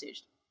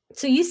disadvantaged.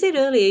 So you said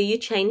earlier you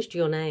changed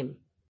your name.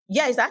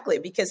 Yeah, exactly.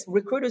 Because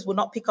recruiters will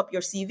not pick up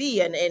your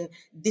CV. And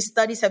these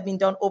studies have been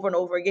done over and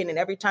over again. And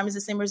every time it's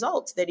the same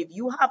result, that if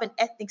you have an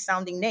ethnic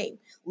sounding name,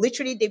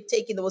 literally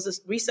there was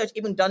this research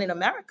even done in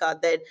America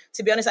that,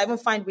 to be honest, I even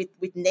find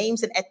with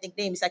names and ethnic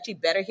names, it's actually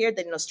better here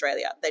than in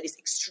Australia. That is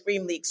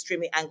extremely,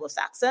 extremely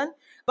Anglo-Saxon.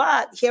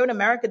 But here in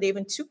America, they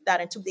even took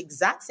that and took the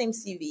exact same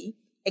CV.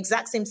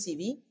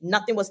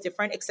 Nothing was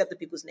different except the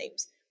people's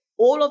names.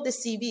 All of the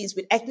CVs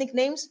with ethnic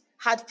names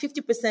had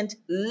 50%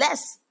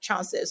 less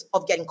chances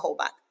of getting called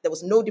back. There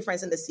was no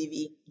difference in the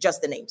CV,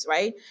 just the names,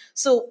 right?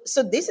 So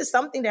this is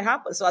something that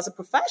happens. So as a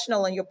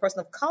professional and you're a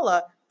person of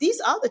color,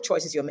 these are the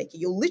choices you're making.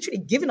 You're literally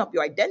giving up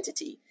your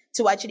identity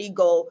to actually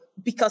go,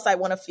 because I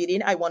want to fit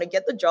in, I want to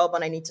get the job,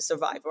 and I need to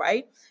survive,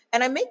 right?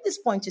 And I make this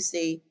point to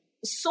say,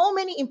 so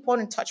many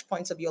important touch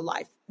points of your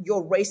life,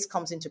 your race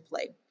comes into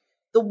play.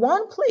 The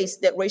one place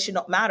that race should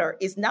not matter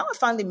is, now I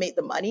finally made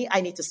the money,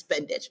 I need to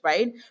spend it,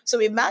 right? So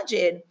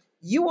imagine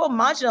you were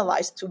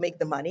marginalized to make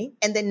the money,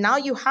 and then now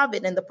you have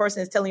it, and the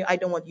person is telling you, I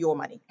don't want your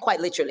money. Quite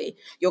literally.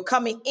 You're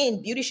coming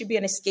in, beauty should be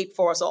an escape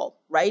for us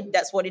all, right?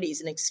 That's what it is,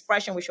 an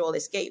expression we should all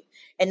escape.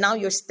 And now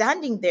you're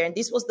standing there, and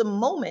this was the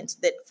moment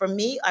that, for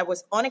me, I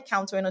was on a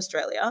counter in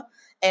Australia,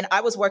 and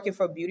I was working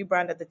for a beauty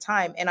brand at the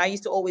time. And I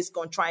used to always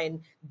go and try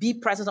and be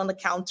present on the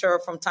counter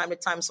from time to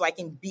time so I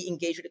can be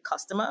engaged with the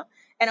customer.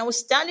 And I was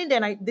standing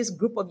there, and this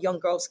group of young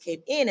girls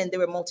came in, and they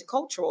were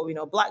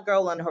multicultural, Black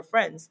girl and her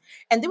friends.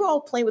 And they were all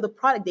playing with the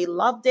product. They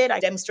loved it. I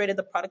demonstrated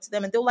the product to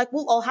them, and they were like,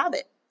 we'll all have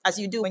it, as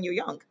you do when you're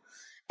young.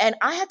 And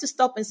I had to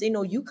stop and say,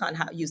 no, you can't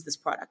use this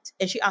product.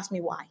 And she asked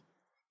me why.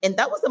 And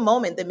that was the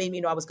moment that made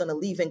me know I was going to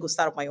leave and go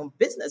start up my own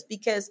business,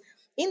 because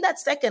in that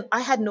second, I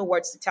had no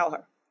words to tell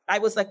her. I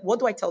was like, what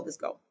do I tell this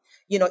girl?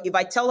 If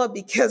I tell her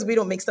because we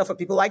don't make stuff for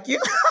people like you,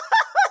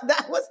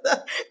 that was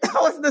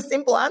the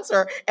simple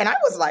answer. And I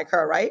was like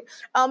her, right?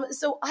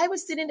 So I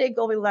was sitting there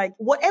going like,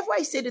 whatever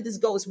I say to this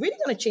girl is really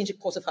going to change the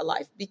course of her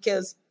life,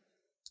 because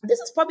this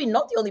is probably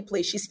not the only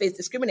place she's faced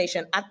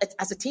discrimination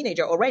as a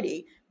teenager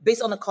already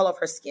based on the color of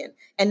her skin.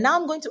 And now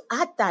I'm going to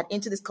add that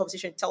into this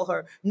conversation and tell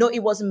her, no,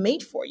 it wasn't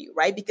made for you,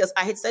 right? Because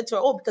I had said to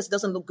her, because it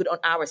doesn't look good on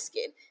our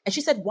skin. And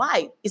she said,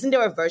 why? Isn't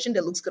there a version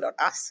that looks good on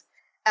us?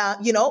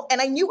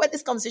 And I knew where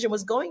this conversation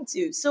was going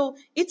to. So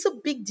it's a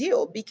big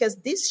deal, because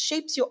this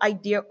shapes your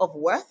idea of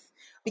worth.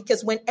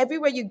 Because when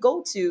everywhere you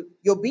go to,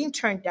 you're being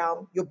turned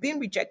down, you're being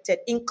rejected,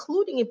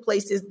 including in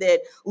places that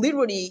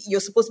literally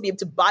you're supposed to be able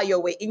to buy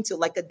your way into,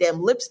 like a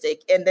damn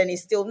lipstick, and then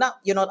you're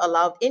not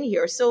allowed in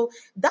here. So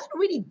that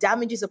really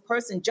damages a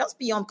person just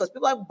beyond, because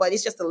people are like, but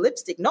it's just a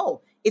lipstick.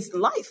 No, it's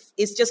life.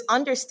 It's just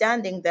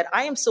understanding that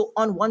I am so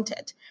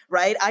unwanted,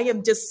 right? I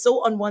am just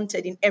so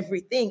unwanted in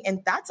everything.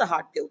 And that's a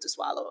hard pill to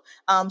swallow.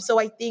 So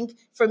I think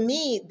for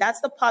me, that's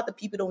the part that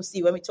people don't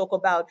see when we talk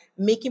about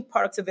making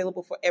products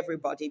available for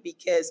everybody,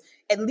 because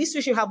at least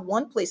we should have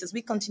one place, as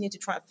we continue to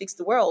try and fix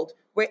the world,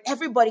 where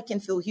everybody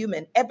can feel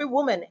human. Every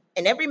woman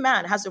and every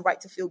man has the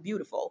right to feel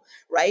beautiful,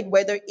 right?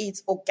 Whether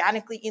it's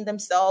organically in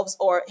themselves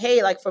or,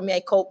 hey, like for me, I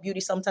call beauty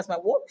sometimes my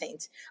war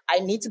paint. I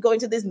need to go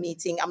into this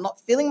meeting. I'm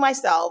not feeling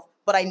myself,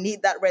 but I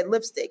need that red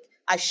lipstick.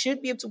 I should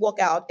be able to walk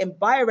out and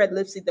buy a red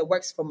lipstick that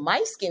works for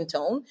my skin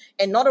tone,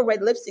 and not a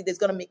red lipstick that's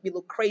going to make me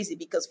look crazy,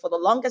 because for the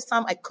longest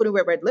time, I couldn't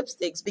wear red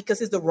lipsticks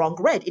because it's the wrong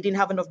red. It didn't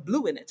have enough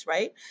blue in it,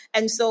 right?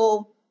 And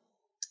so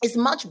it's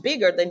much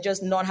bigger than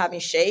just not having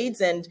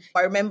shades. And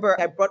I remember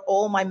I brought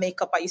all my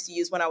makeup I used to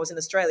use when I was in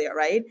Australia,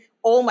 right?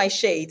 all my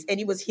shades, and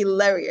it was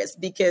hilarious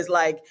because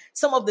like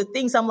some of the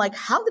things I'm like,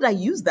 how did I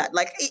use that?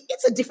 Like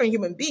it's a different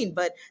human being,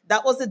 but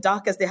that was the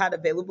darkest they had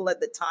available at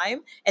the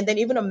time. And then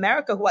even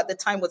America, who at the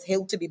time was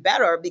hailed to be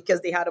better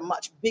because they had a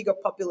much bigger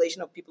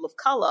population of people of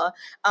color,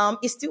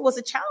 it still was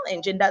a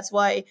challenge. And that's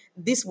why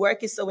this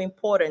work is so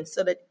important,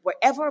 so that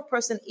wherever a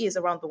person is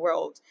around the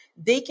world,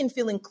 they can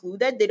feel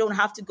included. They don't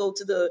have to go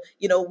to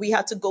we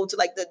had to go to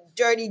like the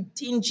dirty,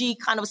 dingy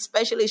kind of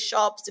specialist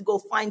shops to go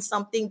find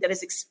something that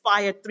has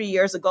expired 3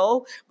 years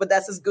ago, but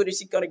that's as good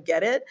as you're going to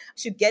get it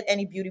to get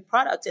any beauty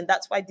product. And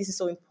that's why this is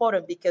so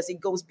important, because it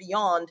goes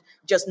beyond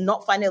just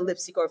not finding a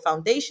lipstick or a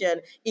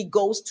foundation. It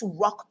goes to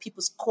rock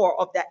people's core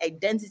of their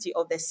identity,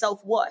 of their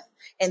self-worth.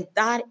 And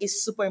that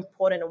is super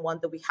important, and one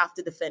that we have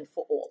to defend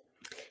for all.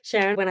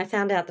 Sharon, when I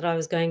found out that I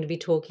was going to be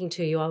talking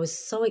to you, I was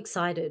so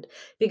excited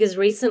because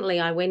recently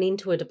I went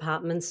into a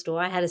department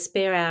store. I had a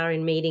spare hour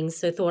in meetings,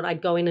 so thought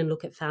I'd go in and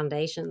look at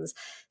foundations.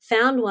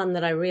 Found one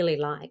that I really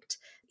liked.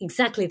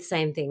 Exactly the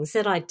same thing,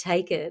 said I'd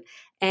take it.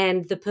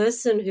 And the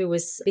person who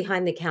was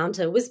behind the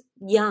counter was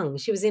young.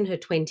 She was in her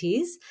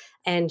 20s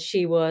and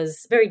she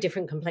was very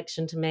different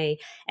complexion to me.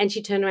 And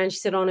she turned around and she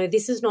said, "Oh no,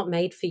 this is not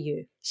made for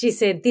you." She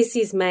said, "This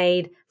is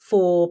made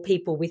for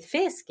people with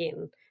fair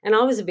skin." And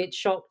I was a bit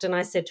shocked. And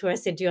I said to her,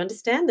 "Do you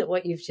understand that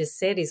what you've just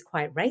said is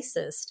quite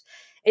racist?"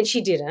 And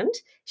she didn't.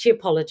 She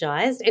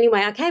apologized.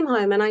 Anyway, I came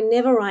home and I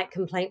never write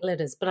complaint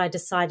letters, but I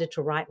decided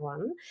to write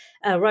one.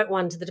 Wrote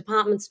one to the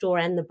department store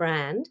and the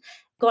brand,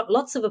 got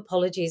lots of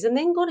apologies, and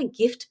then got a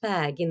gift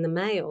bag in the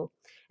mail.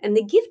 And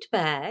the gift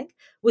bag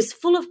was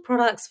full of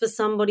products for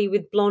somebody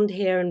with blonde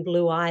hair and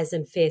blue eyes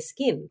and fair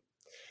skin.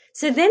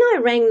 So then I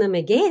rang them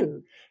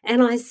again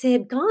and I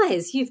said,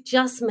 "Guys, you've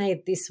just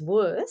made this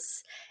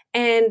worse."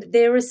 And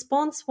their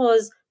response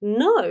was,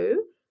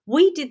 "No,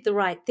 we did the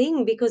right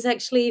thing, because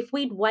actually if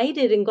we'd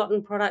waited and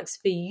gotten products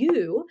for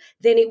you,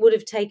 then it would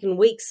have taken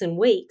weeks and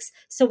weeks.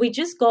 So we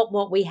just got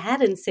what we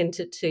had and sent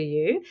it to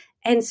you.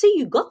 And so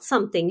you got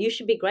something. You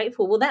should be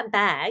grateful." Well, that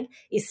bag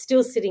is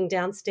still sitting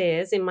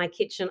downstairs in my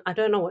kitchen. I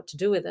don't know what to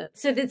do with it.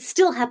 So it's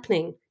still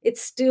happening.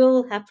 It's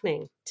still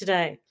happening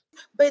today.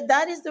 But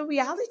that is the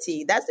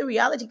reality. That's the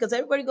reality, because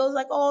everybody goes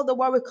like, "Oh, the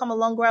world will come a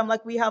long way." I'm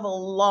like, we have a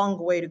long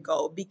way to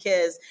go,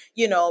 because,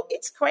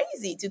 it's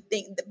crazy to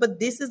think, but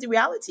this is the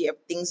reality of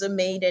things are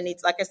made. And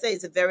it's like I say,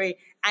 it's a very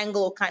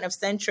Anglo kind of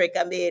centric.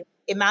 I mean,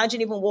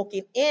 imagine even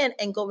walking in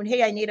and going,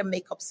 "Hey, I need a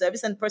makeup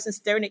service," and the person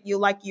staring at you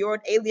like you're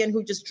an alien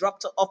who just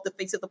dropped off the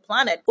face of the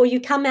planet. Or you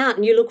come out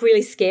and you look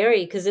really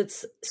scary because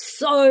it's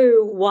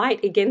so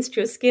white against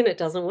your skin, it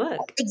doesn't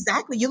work.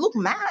 Exactly. You look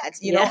mad.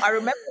 I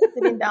remember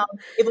sitting down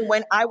even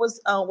when I was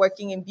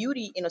working in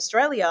beauty in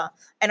Australia.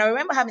 And I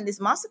remember having this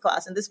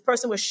masterclass, and this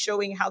person was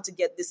showing how to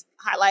get this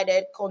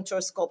highlighted,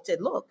 contour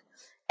sculpted look.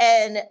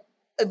 And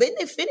when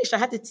they finished, I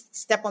had to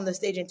step on the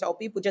stage and tell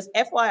people, just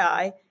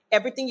FYI,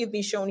 everything you've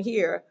been shown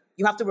here,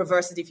 you have to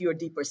reverse it if you're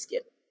deeper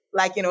skin.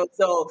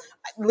 So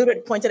I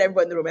literally pointed at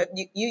everyone in the room,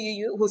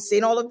 you who's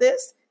seen all of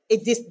this,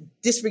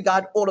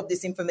 disregard all of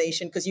this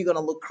information, because you're going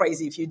to look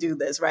crazy if you do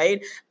this,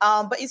 right?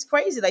 But it's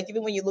crazy. Like,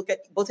 even when you look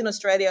at both in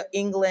Australia,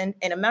 England,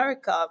 and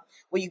America,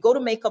 when you go to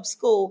makeup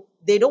school,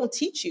 they don't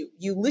teach you.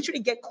 You literally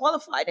get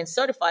qualified and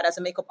certified as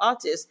a makeup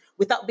artist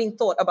without being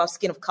taught about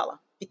skin of color.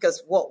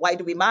 Because why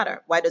do we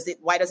matter? Why does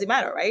it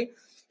matter, right?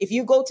 If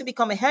you go to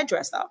become a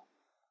hairdresser,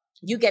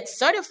 you get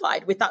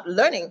certified without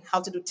learning how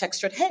to do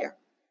textured hair,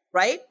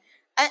 right?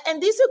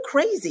 And these are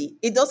crazy.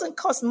 It doesn't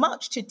cost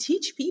much to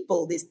teach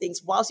people these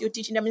things whilst you're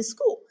teaching them in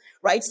school,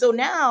 right? So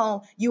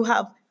now you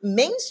have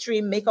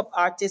mainstream makeup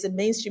artists and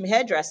mainstream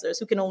hairdressers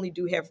who can only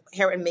do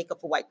hair and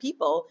makeup for white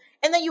people.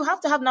 And then you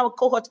have to have now a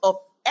cohort of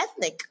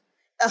ethnic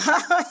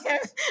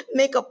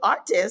makeup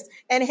artists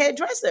and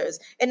hairdressers.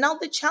 And now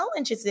the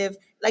challenge is, if,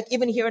 like,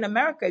 even here in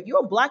America, if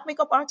you're a black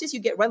makeup artist, you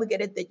get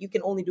relegated that you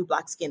can only do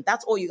black skin.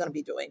 That's all you're going to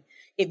be doing.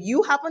 If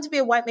you happen to be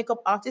a white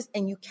makeup artist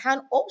and you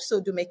can also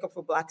do makeup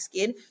for black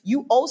skin,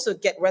 you also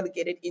get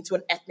relegated into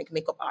an ethnic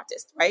makeup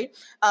artist, right?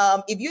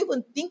 If you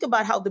even think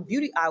about how the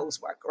beauty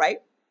aisles work,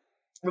 right?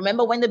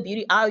 Remember when the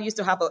beauty aisle used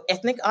to have an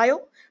ethnic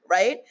aisle,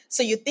 right?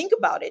 So you think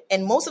about it,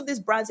 and most of these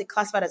brands that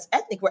classified as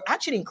ethnic were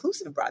actually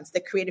inclusive brands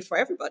that created for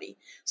everybody.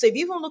 So if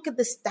you even look at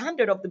the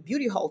standard of the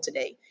beauty hall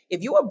today,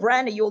 if you're a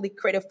brand and you only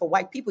created for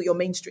white people, you're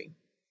mainstream.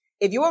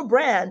 If you're a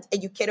brand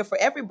and you cater for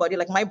everybody,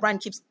 like my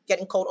brand keeps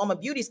getting called, my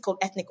beauty is called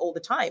ethnic all the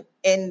time.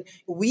 And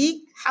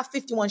we have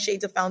 51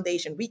 shades of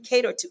foundation. We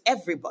cater to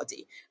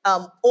everybody,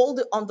 all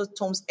the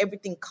undertones,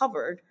 everything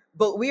covered.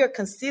 But we are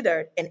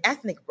considered an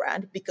ethnic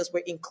brand because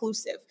we're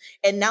inclusive.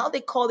 And now they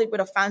call it with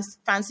a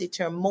fancy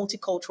term,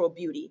 multicultural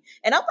beauty.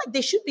 And I'm like,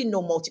 there should be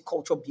no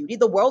multicultural beauty.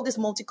 The world is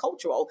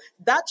multicultural.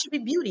 That should be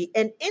beauty.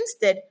 And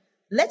instead,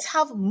 let's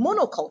have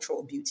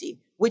monocultural beauty,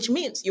 which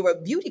means you're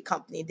a beauty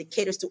company that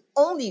caters to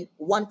only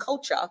one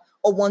culture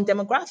or one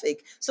demographic.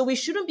 So we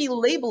shouldn't be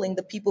labeling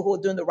the people who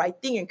are doing the right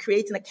thing and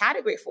creating a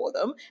category for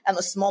them and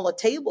a smaller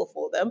table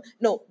for them.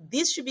 No,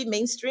 this should be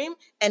mainstream.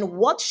 And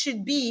what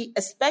should be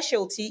a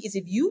specialty is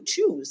if you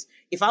choose.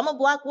 If I'm a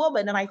Black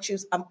woman and I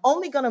choose, I'm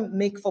only going to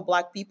make for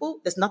Black people,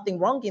 there's nothing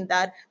wrong in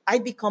that. I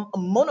become a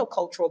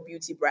monocultural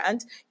beauty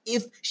brand.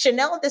 If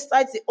Chanel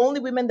decides the only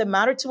women that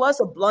matter to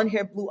us are blonde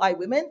hair, blue eye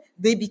women,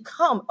 they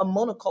become a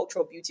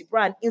monocultural beauty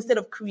brand instead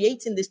of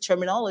creating this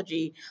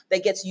terminology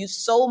that gets used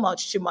so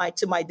much to my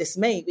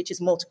dismay, which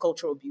is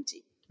multicultural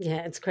beauty.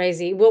 Yeah, it's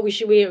crazy. Well, we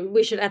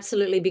should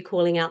absolutely be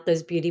calling out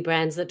those beauty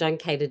brands that don't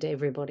cater to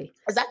everybody.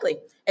 Exactly.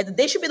 And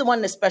they should be the one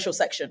in the special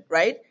section,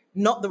 right?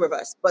 Not the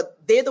reverse, but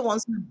they're the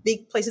ones in the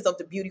big places of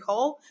the beauty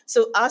hall.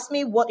 So ask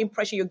me what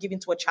impression you're giving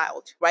to a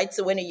child, right?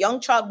 So when a young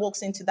child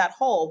walks into that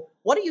hall,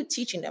 what are you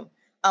teaching them?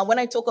 When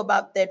I talk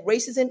about that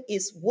racism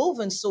is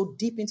woven so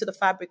deep into the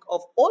fabric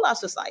of all our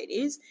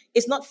societies,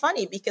 it's not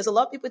funny because a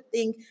lot of people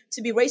think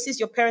to be racist,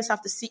 your parents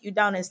have to sit you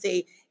down and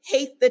say,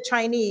 hate the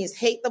Chinese,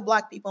 hate the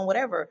Black people and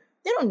whatever.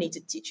 They don't need to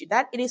teach you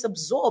that. It is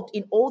absorbed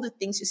in all the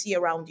things you see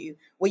around you.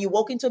 When you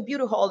walk into a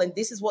beauty hall and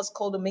this is what's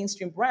called a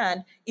mainstream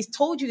brand, it's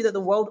told you that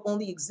the world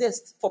only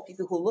exists for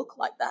people who look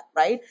like that,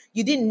 right?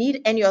 You didn't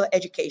need any other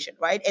education,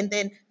 right? And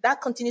then that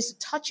continues to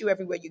touch you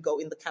everywhere you go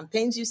in the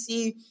campaigns you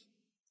see,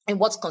 and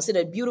what's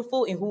considered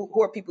beautiful, and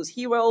who are people's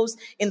heroes,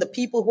 in the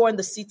people who are in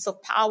the seats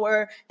of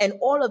power, and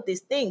all of these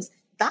things.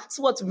 That's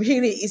what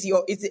really is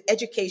the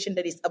education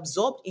that is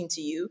absorbed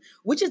into you,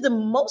 which is the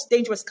most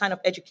dangerous kind of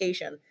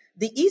education.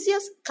 The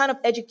easiest kind of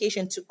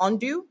education to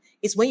undo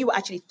is when you were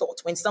actually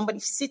taught. When somebody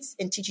sits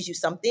and teaches you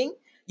something,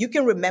 you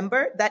can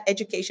remember that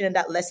education and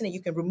that lesson and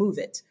you can remove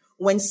it.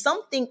 When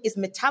something is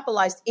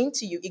metabolized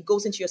into you, it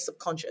goes into your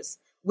subconscious,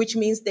 which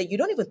means that you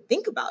don't even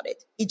think about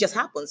it. It just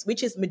happens,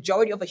 which is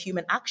majority of a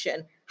human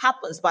action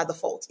happens by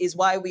default, is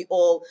why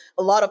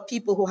a lot of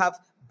people who have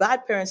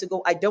bad parents who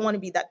go, I don't want to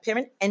be that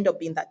parent, end up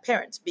being that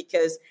parent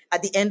because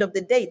at the end of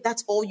the day,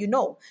 that's all you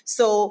know.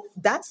 So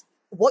that's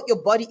what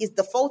your body is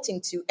defaulting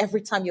to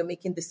every time you're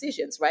making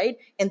decisions, right?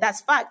 And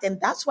that's fact.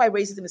 And that's why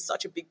racism is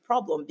such a big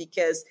problem,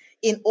 because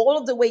in all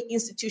of the way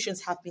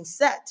institutions have been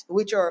set,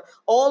 which are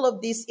all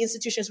of these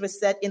institutions were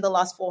set in the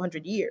last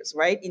 400 years,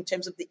 right? In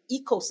terms of the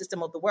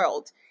ecosystem of the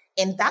world.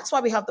 And that's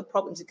why we have the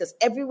problems, because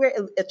everywhere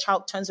a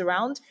child turns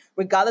around,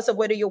 regardless of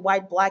whether you're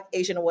white, Black,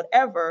 Asian, or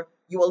whatever,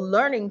 you are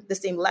learning the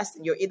same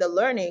lesson. You're either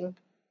learning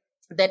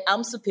that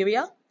I'm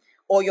superior,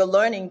 or you're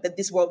learning that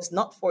this world is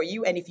not for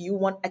you. And if you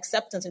want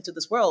acceptance into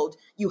this world,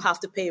 you have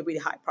to pay a really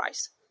high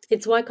price.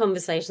 It's why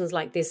conversations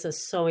like this are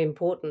so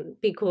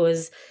important,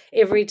 because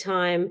every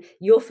time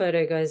your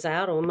photo goes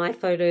out or my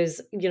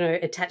photo's,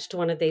 attached to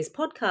one of these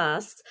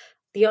podcasts,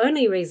 the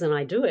only reason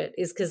I do it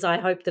is because I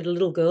hope that a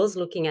little girl's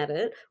looking at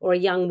it or a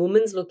young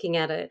woman's looking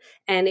at it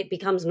and it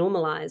becomes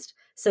normalized.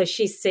 So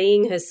she's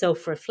seeing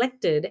herself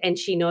reflected and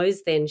she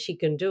knows then she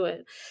can do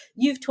it.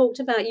 You've talked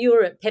about you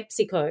were at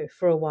PepsiCo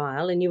for a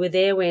while and you were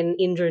there when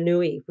Indra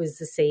Nooyi was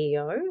the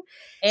CEO.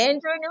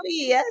 Indra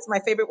Nooyi, yes, my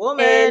favorite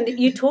woman. And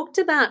you talked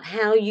about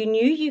how you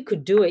knew you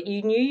could do it.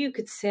 You knew you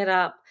could set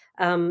up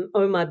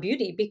Omar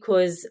Beauty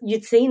because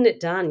you'd seen it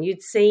done.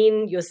 You'd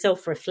seen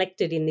yourself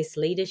reflected in this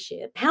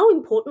leadership. How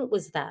important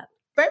was that?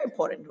 Very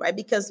important, right?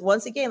 Because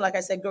once again, like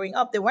I said, growing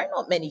up, there weren't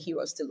not many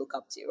heroes to look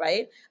up to,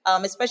 right?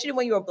 Especially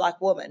when you're a Black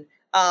woman,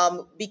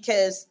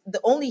 because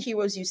the only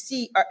heroes you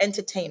see are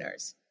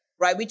entertainers,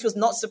 right? Which was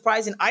not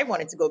surprising. I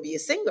wanted to go be a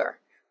singer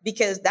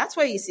because that's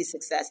where you see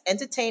success.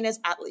 Entertainers,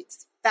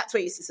 athletes, that's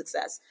where you see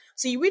success.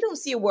 So you really don't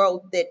see a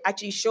world that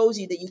actually shows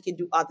you that you can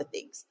do other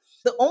things.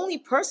 The only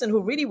person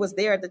who really was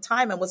there at the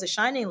time and was a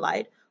shining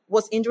light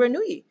was Indra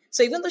Nooyi.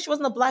 So even though she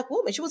wasn't a Black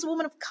woman, she was a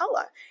woman of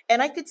color.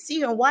 And I could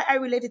see her and why I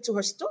related to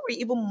her story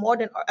even more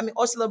than,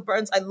 Ursula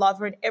Burns, I love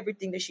her and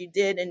everything that she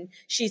did. And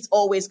she's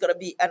always going to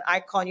be an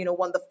icon,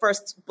 one of the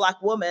first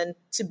Black women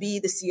to be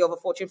the CEO of a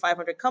Fortune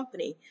 500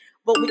 company.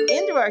 But with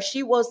Indra,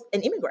 she was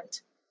an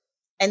immigrant.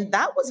 And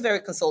that was very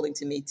consoling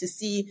to me to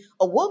see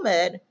a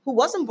woman who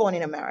wasn't born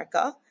in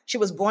America. She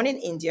was born in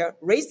India,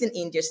 raised in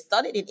India,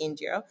 studied in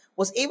India,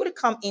 was able to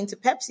come into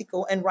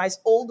PepsiCo and rise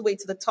all the way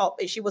to the top.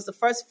 And she was the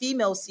first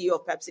female CEO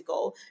of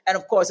PepsiCo. And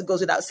of course, it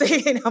goes without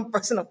saying, I'm a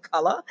person of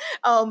color.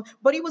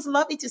 But it was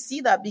lovely to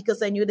see that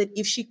because I knew that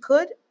if she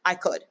could, I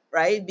could,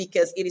 right?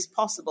 Because it is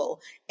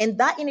possible. And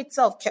that in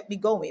itself kept me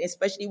going,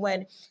 especially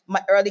when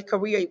my early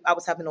career, I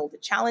was having all the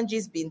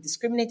challenges, being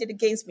discriminated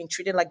against, being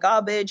treated like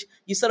garbage.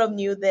 You sort of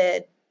knew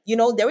that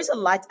there is a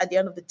light at the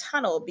end of the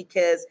tunnel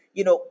because,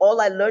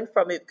 all I learned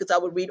from it, because I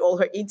would read all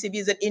her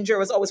interviews, and Indra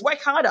was always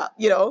work harder,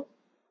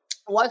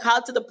 work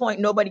hard to the point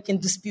nobody can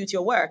dispute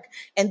your work.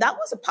 And that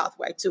was a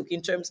pathway I took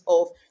in terms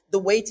of the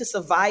way to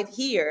survive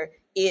here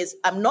is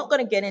I'm not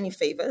going to get any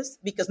favors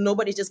because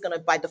nobody's just going to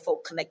by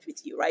default connect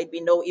with you, right? We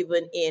know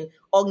even in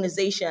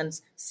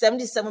organizations,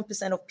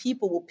 77% of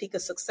people will pick a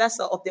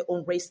successor of their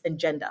own race and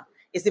gender.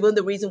 It's even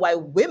the reason why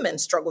women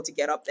struggle to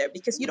get up there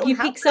because you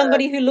pick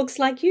somebody who looks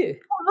like you.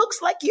 Oh,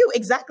 looks like you.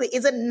 Exactly.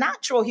 It's a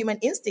natural human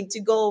instinct to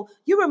go,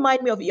 you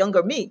remind me of a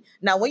younger me.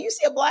 Now, when you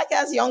see a black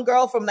ass young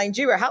girl from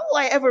Nigeria, how will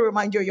I ever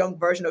remind you a young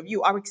version of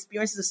you? Our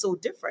experiences are so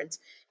different.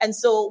 And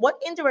so what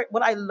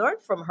I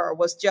learned from her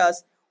was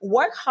just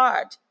work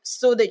hard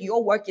so that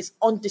your work is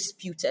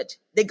undisputed.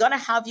 They're going to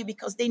have you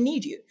because they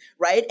need you,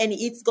 right? And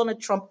it's going to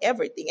trump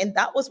everything. And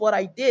that was what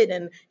I did.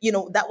 And,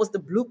 that was the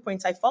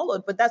blueprint I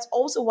followed. But that's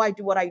also why I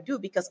do what I do,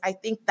 because I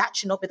think that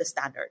should not be the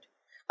standard.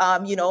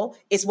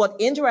 It's what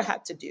Indira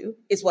had to do,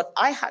 it's what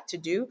I had to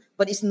do,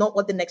 but it's not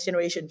what the next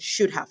generation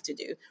should have to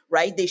do,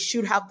 right? They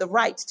should have the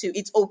right to,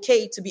 it's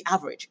okay to be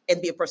average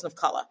and be a person of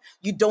color.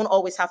 You don't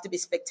always have to be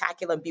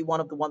spectacular and be one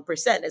of the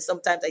 1%. And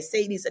sometimes I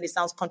say this and it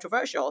sounds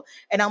controversial.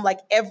 And I'm like,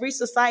 every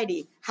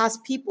society has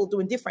people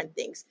doing different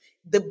things.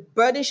 The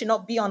burden should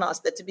not be on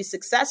us that to be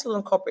successful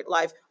in corporate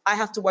life, I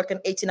have to work an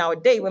 18-hour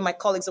day when my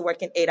colleagues are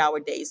working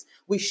 8-hour days.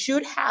 We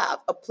should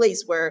have a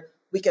place where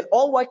we can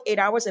all work 8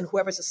 hours and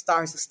whoever's a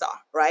star is a star,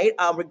 right?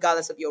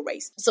 Regardless of your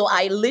race. So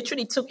I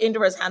literally took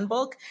Indira's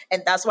handbook,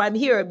 and that's why I'm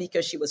here,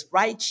 because she was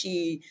right.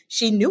 She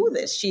knew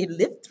this. She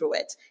lived through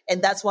it.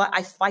 And that's why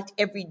I fight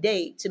every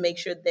day to make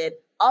sure that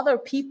other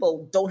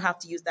people don't have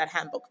to use that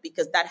handbook,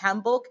 because that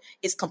handbook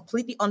is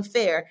completely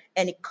unfair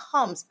and it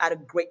comes at a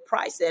great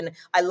price. And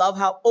I love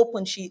how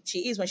open she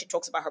is when she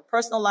talks about her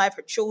personal life,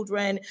 her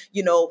children,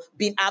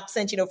 being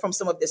absent, from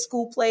some of the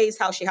school plays,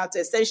 how she had to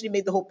essentially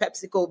make the whole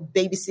PepsiCo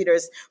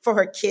babysitters for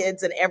her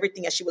kids and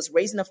everything as she was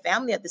raising a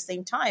family at the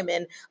same time.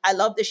 And I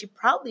love that she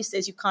proudly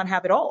says you can't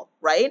have it all,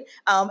 right?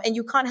 And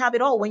you can't have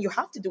it all when you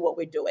have to do what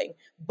we're doing.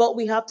 But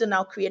we have to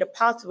now create a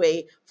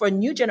pathway for a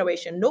new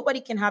generation.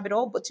 Nobody can have it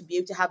all, but to be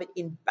able to have it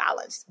in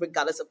balance,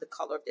 regardless of the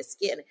color of their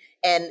skin.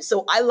 And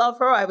so I love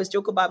her. I was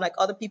joking about like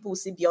other people who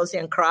see Beyonce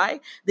and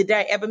cry. The day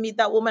I ever meet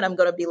that woman, I'm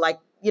going to be like,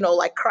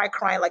 like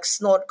crying, like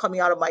snot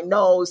coming out of my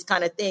nose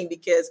kind of thing,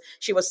 because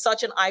she was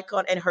such an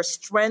icon, and her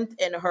strength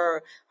and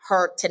her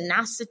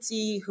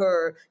tenacity,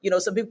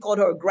 some people called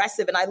her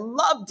aggressive, and I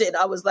loved it.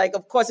 I was like,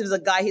 of course, if it's a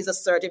guy, he's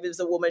assertive. If it's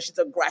a woman, she's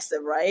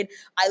aggressive, right?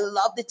 I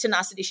love the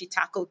tenacity she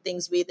tackled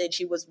things with, and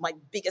she was my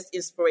biggest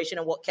inspiration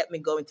and what kept me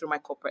going through my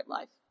corporate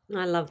life.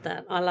 I love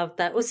that.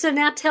 Well, so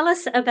now tell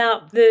us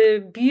about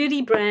the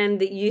beauty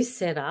brand that you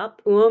set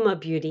up, Uoma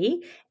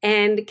Beauty,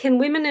 and can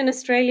women in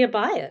Australia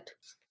buy it?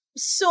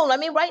 Soon.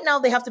 Right now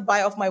they have to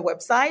buy off my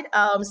website.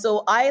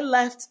 So I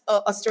left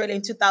Australia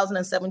in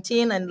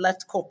 2017 and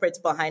left corporate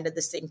behind at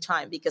the same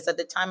time, because at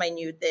the time I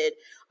knew that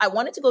I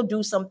wanted to go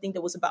do something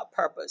that was about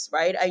purpose,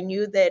 right? I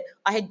knew that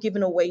I had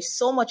given away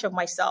so much of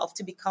myself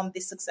to become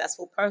this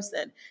successful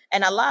person.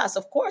 And alas,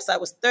 of course, I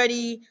was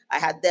 30. I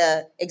had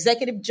the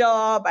executive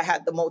job. I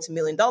had the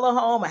multi-million-dollar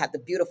home. I had the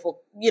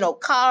beautiful,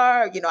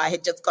 car. I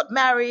had just got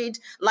married.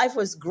 Life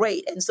was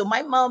great. And so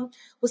my mom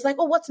was like,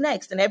 oh, what's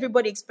next? And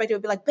everybody expected it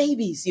would be like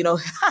babies,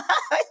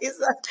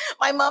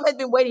 My mom had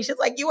been waiting. She's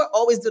like, you were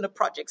always doing a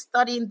project,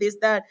 studying this,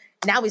 that.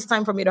 Now it's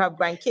time for me to have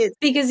grandkids.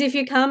 Because if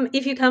you come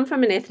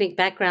from an ethnic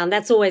background,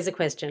 that's always a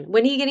question.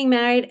 When are you getting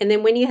married? And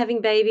then when are you having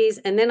babies?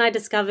 And then I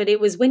discovered it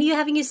was, when are you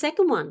having your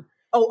second one?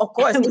 Oh, of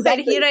course.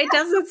 Exactly. But, it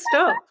doesn't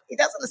stop. It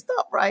doesn't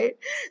stop, right?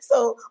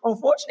 So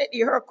unfortunately,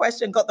 her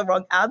question got the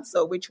wrong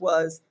answer, which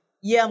was,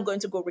 yeah, I'm going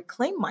to go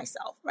reclaim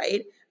myself,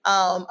 right?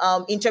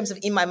 In terms of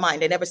in my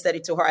mind, I never said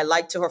it to her. I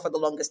lied to her for the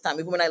longest time.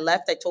 Even when I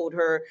left, I told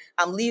her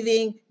I'm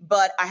leaving,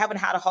 but I haven't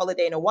had a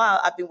holiday in a while.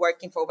 I've been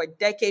working for over a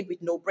decade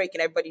with no break,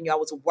 and everybody knew I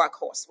was a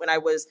workhorse. When I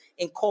was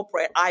in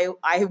corporate,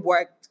 I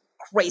worked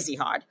crazy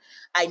hard.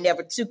 I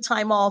never took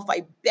time off.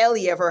 I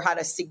barely ever had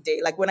a sick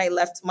day. Like when I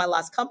left my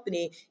last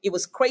company, it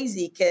was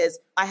crazy because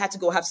I had to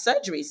go have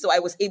surgery. So I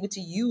was able to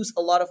use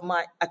a lot of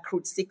my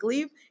accrued sick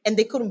leave, and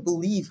they couldn't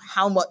believe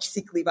how much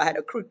sick leave I had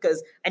accrued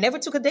because I never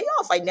took a day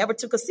off. I never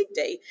took a sick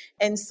day.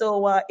 And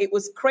so it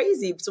was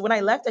crazy. So when I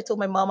left, I told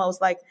my mom, I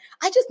was like,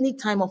 I just need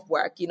time off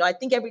work. I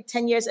think every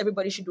 10 years,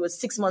 everybody should do a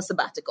 6-month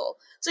sabbatical.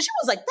 So she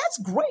was like, that's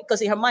great,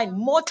 because in her mind,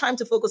 more time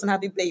to focus on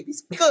having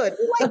babies. Good.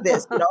 We like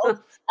this,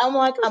 I'm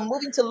like, I'm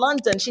moving to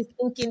London. She's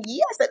thinking,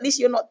 yes, at least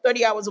you're not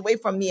 30 hours away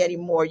from me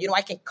anymore.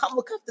 I can come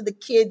look after the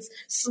kids.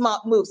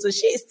 Smart move. So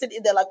she is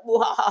sitting there like,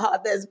 ha, ha, ha,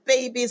 there's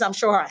babies. I'm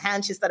sure her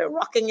hand, she started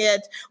rocking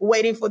it,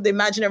 waiting for the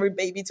imaginary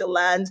baby to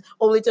land,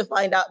 only to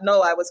find out,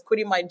 no, I was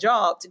quitting my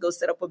job to go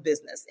set up a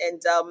business.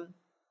 And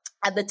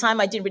at the time,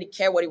 I didn't really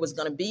care what it was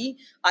going to be.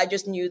 I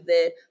just knew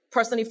that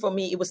personally for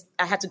me,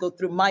 I had to go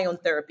through my own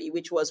therapy,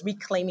 which was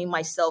reclaiming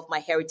myself, my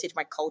heritage,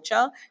 my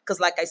culture. Because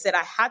like I said,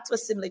 I had to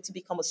assimilate to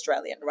become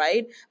Australian,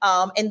 right?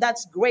 And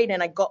that's great.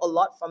 And I got a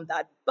lot from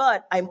that.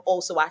 But I'm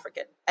also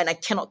African, and I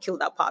cannot kill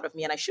that part of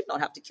me. And I should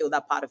not have to kill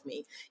that part of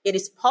me. It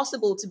is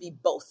possible to be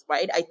both,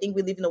 right? I think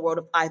we live in a world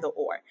of either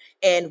or.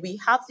 And we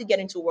have to get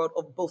into a world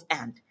of both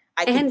and.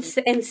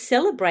 And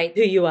celebrate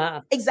who you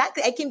are.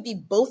 Exactly. I can be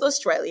both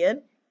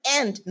Australian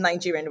and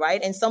Nigerian,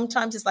 right? And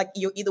sometimes it's like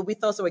you're either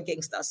with us or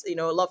against us. A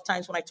lot of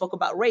times when I talk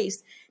about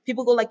race,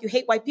 people go like, you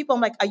hate white people.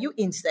 I'm like, are you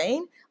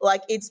insane?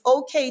 Like, it's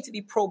okay to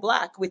be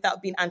pro-Black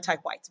without being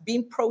anti-white.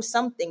 Being pro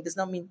something does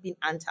not mean being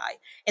anti.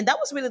 And that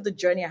was really the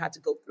journey I had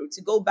to go through,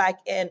 to go back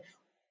and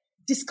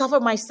discover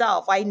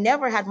myself. I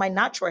never had my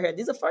natural hair.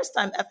 This is the first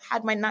time I've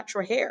had my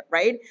natural hair,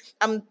 right?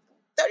 I'm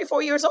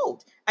 34 years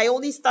old. I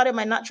only started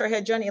my natural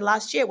hair journey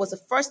last year. It was the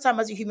first time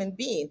as a human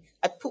being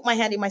I put my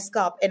hand in my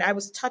scalp and I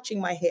was touching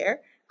my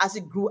hair as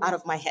it grew out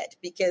of my head,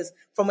 because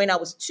from when I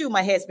was 2,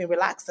 my hair has been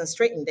relaxed and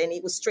straightened, and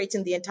it was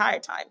straightened the entire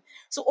time.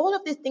 So all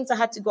of these things I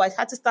had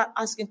to start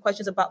asking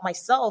questions about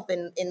myself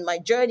and in my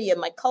journey and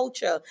my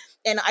culture.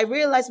 And I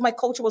realized my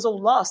culture was all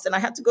lost, and I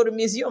had to go to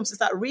museums to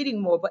start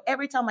reading more. But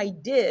every time I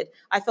did,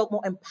 I felt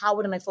more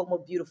empowered and I felt more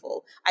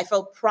beautiful. I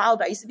felt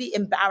proud. I used to be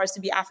embarrassed to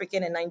be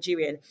African and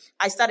Nigerian.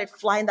 I started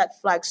flying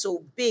that flag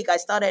so big. I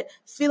started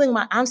feeling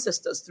my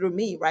ancestors through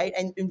me, right?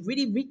 And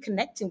really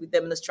reconnecting with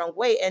them in a strong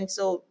way. And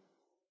so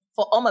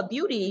for Oma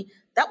Beauty,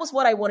 that was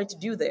what I wanted to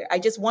do there. I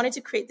just wanted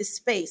to create this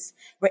space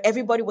where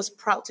everybody was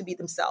proud to be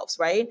themselves,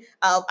 right?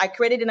 I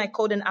created and I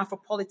called an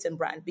Afropolitan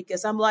brand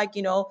because I'm like,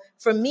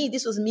 for me,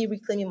 this was me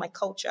reclaiming my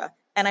culture.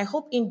 And I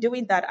hope in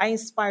doing that, I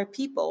inspire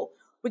people,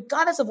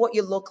 regardless of what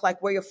you look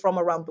like, where you're from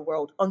around the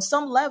world. On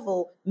some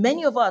level,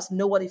 many of us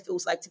know what it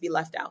feels like to be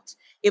left out.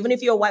 Even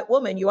if you're a white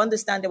woman, you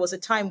understand there was a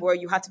time where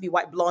you had to be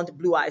white, blonde,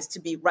 blue eyes to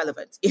be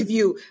relevant. If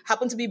you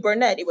happen to be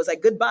brunette, it was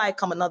like, goodbye,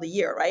 come another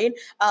year, right?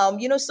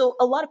 So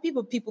a lot of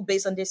people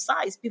based on their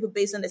size, people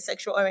based on their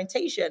sexual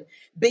orientation,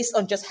 based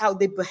on just how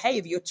they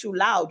behave. You're too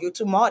loud, you're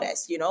too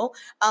modest,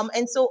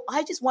 And so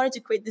I just wanted to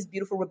create this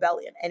beautiful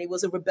rebellion. And it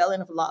was a rebellion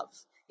of love.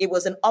 It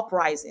was an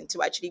uprising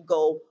to actually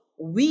go,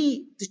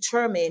 we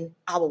determine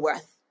our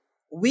worth.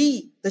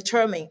 We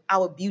determine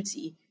our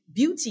beauty.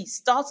 Beauty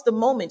starts the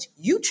moment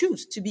you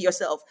choose to be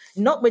yourself,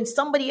 not when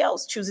somebody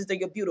else chooses that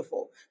you're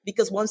beautiful.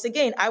 Because once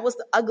again, I was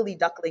the ugly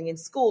duckling in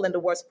school and the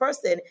worst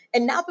person.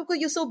 And now people,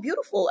 you're so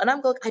beautiful. And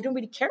I'm like, I don't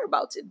really care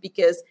about it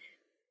because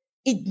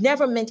it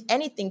never meant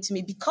anything to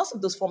me because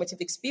of those formative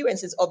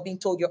experiences of being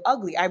told you're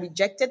ugly. I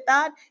rejected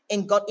that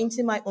and got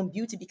into my own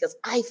beauty because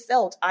I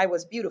felt I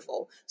was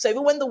beautiful. So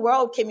even when the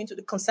world came into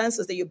the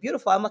consensus that you're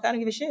beautiful, I'm like, I don't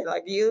give a shit.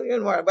 Like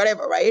you're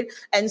whatever, right?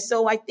 And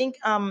so I think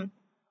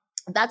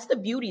that's the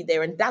beauty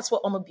there. And that's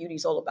what Oma Beauty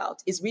is all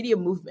about. It's really a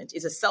movement.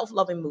 It's a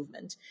self-loving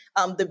movement.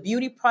 The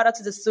beauty product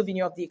is a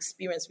souvenir of the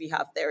experience we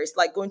have there. It's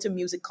like going to a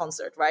music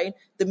concert, right?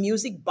 The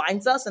music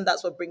binds us and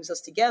that's what brings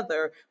us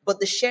together. But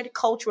the shared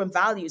culture and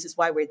values is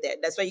why we're there.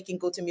 That's why you can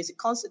go to music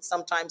concerts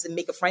sometimes and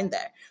make a friend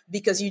there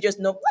because you just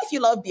know, if you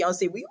love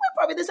Beyonce, we're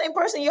probably the same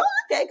person. You're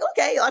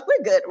okay, like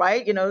we're good,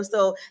 right?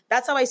 So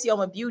that's how I see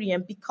Oma Beauty.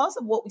 And because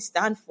of what we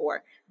stand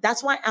for,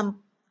 that's why I'm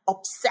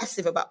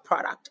obsessive about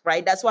product,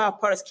 right? That's why our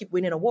products keep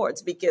winning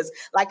awards because,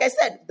 like I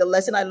said, the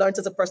lesson I learned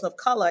as a person of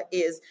color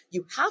is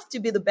you have to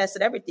be the best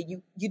at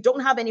everything. You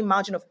don't have any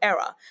margin of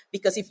error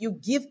because if you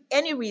give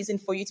any reason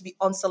for you to be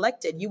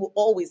unselected, you will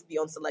always be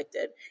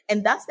unselected.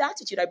 And that's the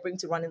attitude I bring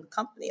to running the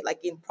company. Like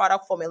in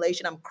product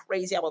formulation, I'm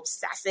crazy. I'm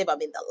obsessive.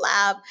 I'm in the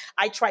lab.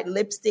 I tried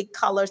lipstick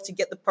colors to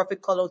get the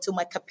perfect color until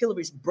my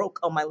capillaries broke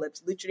on my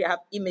lips. Literally, I have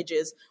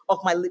images of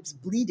my lips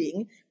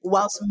bleeding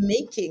whilst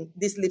making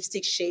these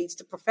lipstick shades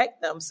to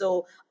perfect them.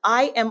 So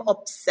I am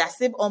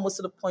obsessive almost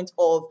to the point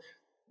of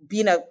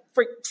being a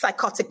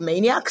psychotic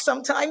maniac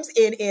sometimes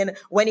in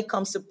when it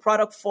comes to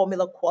product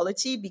formula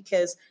quality,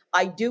 because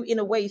I do in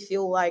a way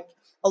feel like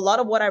a lot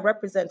of what I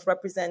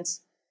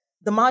represents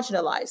the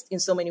marginalized in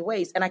so many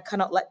ways, and I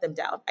cannot let them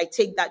down. I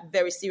take that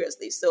very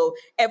seriously. So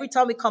every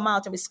time we come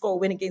out and we score a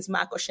win against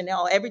MAC or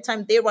Chanel, every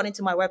time they run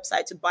into my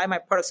website to buy my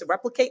products to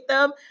replicate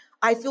them,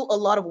 I feel a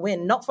lot of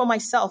win, not for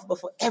myself, but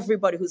for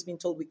everybody who's been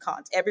told we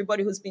can't,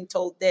 everybody who's been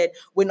told that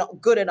we're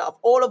not good enough,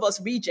 all of us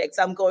rejects.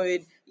 I'm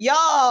going, yo,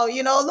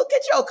 look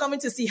at y'all coming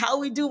to see how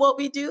we do what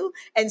we do.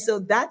 And so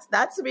that's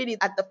really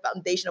at the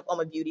foundation of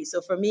Oma Beauty.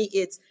 So for me,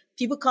 it's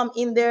people come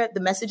in there, the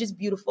message is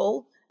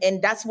beautiful.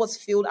 And that's what's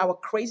fueled our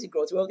crazy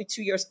growth. We're only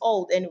 2 years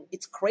old and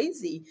it's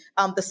crazy,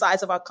 the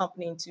size of our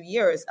company in 2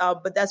 years.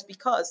 But that's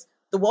because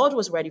the world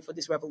was ready for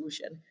this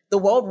revolution. The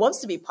world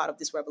wants to be part of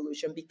this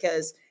revolution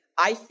because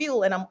I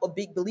feel, and I'm a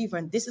big believer,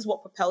 and this is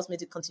what propels me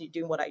to continue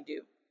doing what I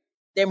do.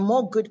 There are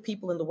more good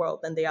people in the world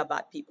than there are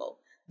bad people.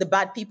 The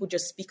bad people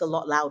just speak a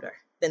lot louder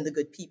than the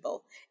good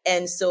people.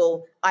 And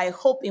so I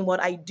hope in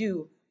what I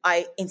do,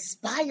 I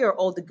inspire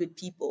all the good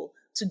people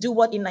to do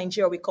what in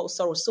Nigeria we call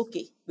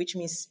sorosoke, which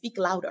means speak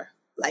louder.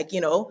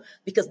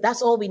 Because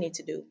that's all we need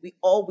to do.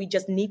 We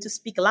just need to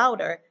speak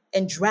louder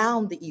and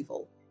drown the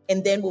evil.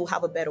 And then we'll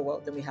have a better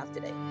world than we have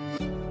today.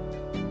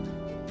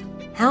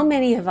 How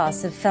many of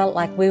us have felt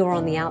like we were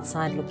on the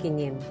outside looking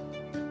in?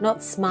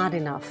 Not smart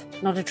enough,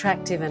 not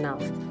attractive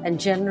enough, and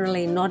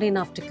generally not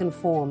enough to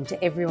conform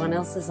to everyone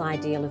else's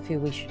ideal of who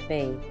we should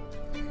be.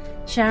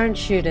 Sharon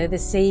Shooter, the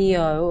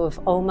CEO of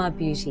Oma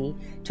Beauty,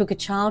 took a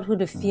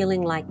childhood of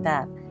feeling like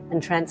that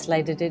and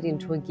translated it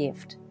into a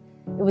gift.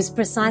 It was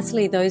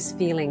precisely those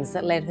feelings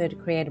that led her to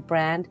create a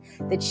brand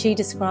that she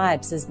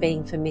describes as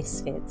being for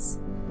misfits.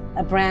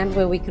 A brand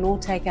where we can all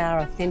take our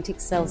authentic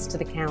selves to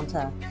the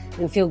counter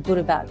and feel good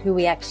about who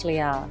we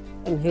actually are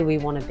and who we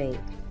want to be.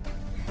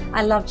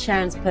 I loved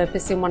Sharon's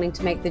purpose in wanting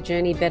to make the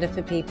journey better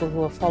for people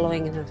who are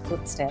following in her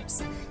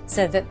footsteps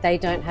so that they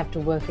don't have to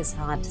work as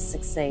hard to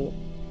succeed.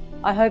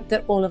 I hope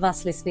that all of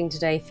us listening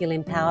today feel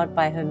empowered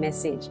by her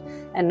message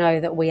and know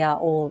that we are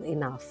all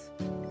enough.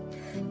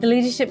 The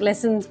Leadership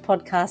Lessons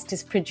podcast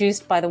is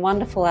produced by the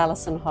wonderful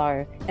Alison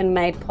Ho and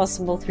made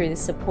possible through the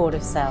support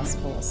of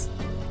Salesforce.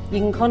 You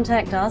can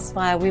contact us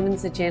via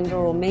Women's Agenda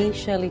or me,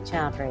 Shirley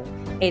Chowdhury,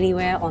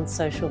 anywhere on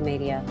social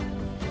media.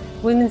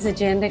 Women's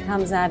Agenda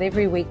comes out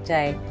every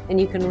weekday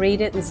and you can read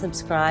it and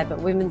subscribe at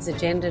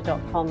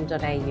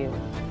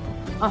womensagenda.com.au.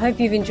 I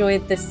hope you've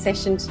enjoyed this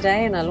session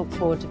today and I look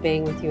forward to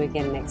being with you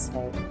again next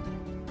week.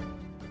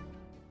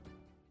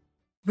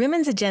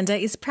 Women's Agenda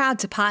is proud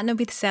to partner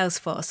with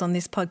Salesforce on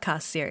this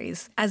podcast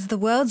series. As the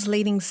world's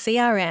leading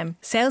CRM,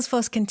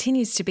 Salesforce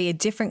continues to be a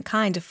different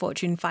kind of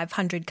Fortune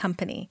 500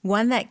 company,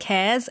 one that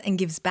cares and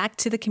gives back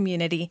to the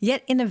community,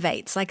 yet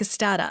innovates like a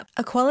startup.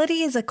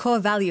 Equality is a core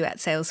value at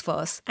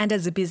Salesforce, and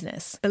as a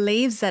business,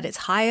 believes that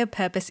its higher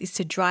purpose is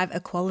to drive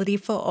equality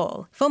for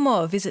all. For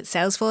more, visit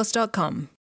salesforce.com.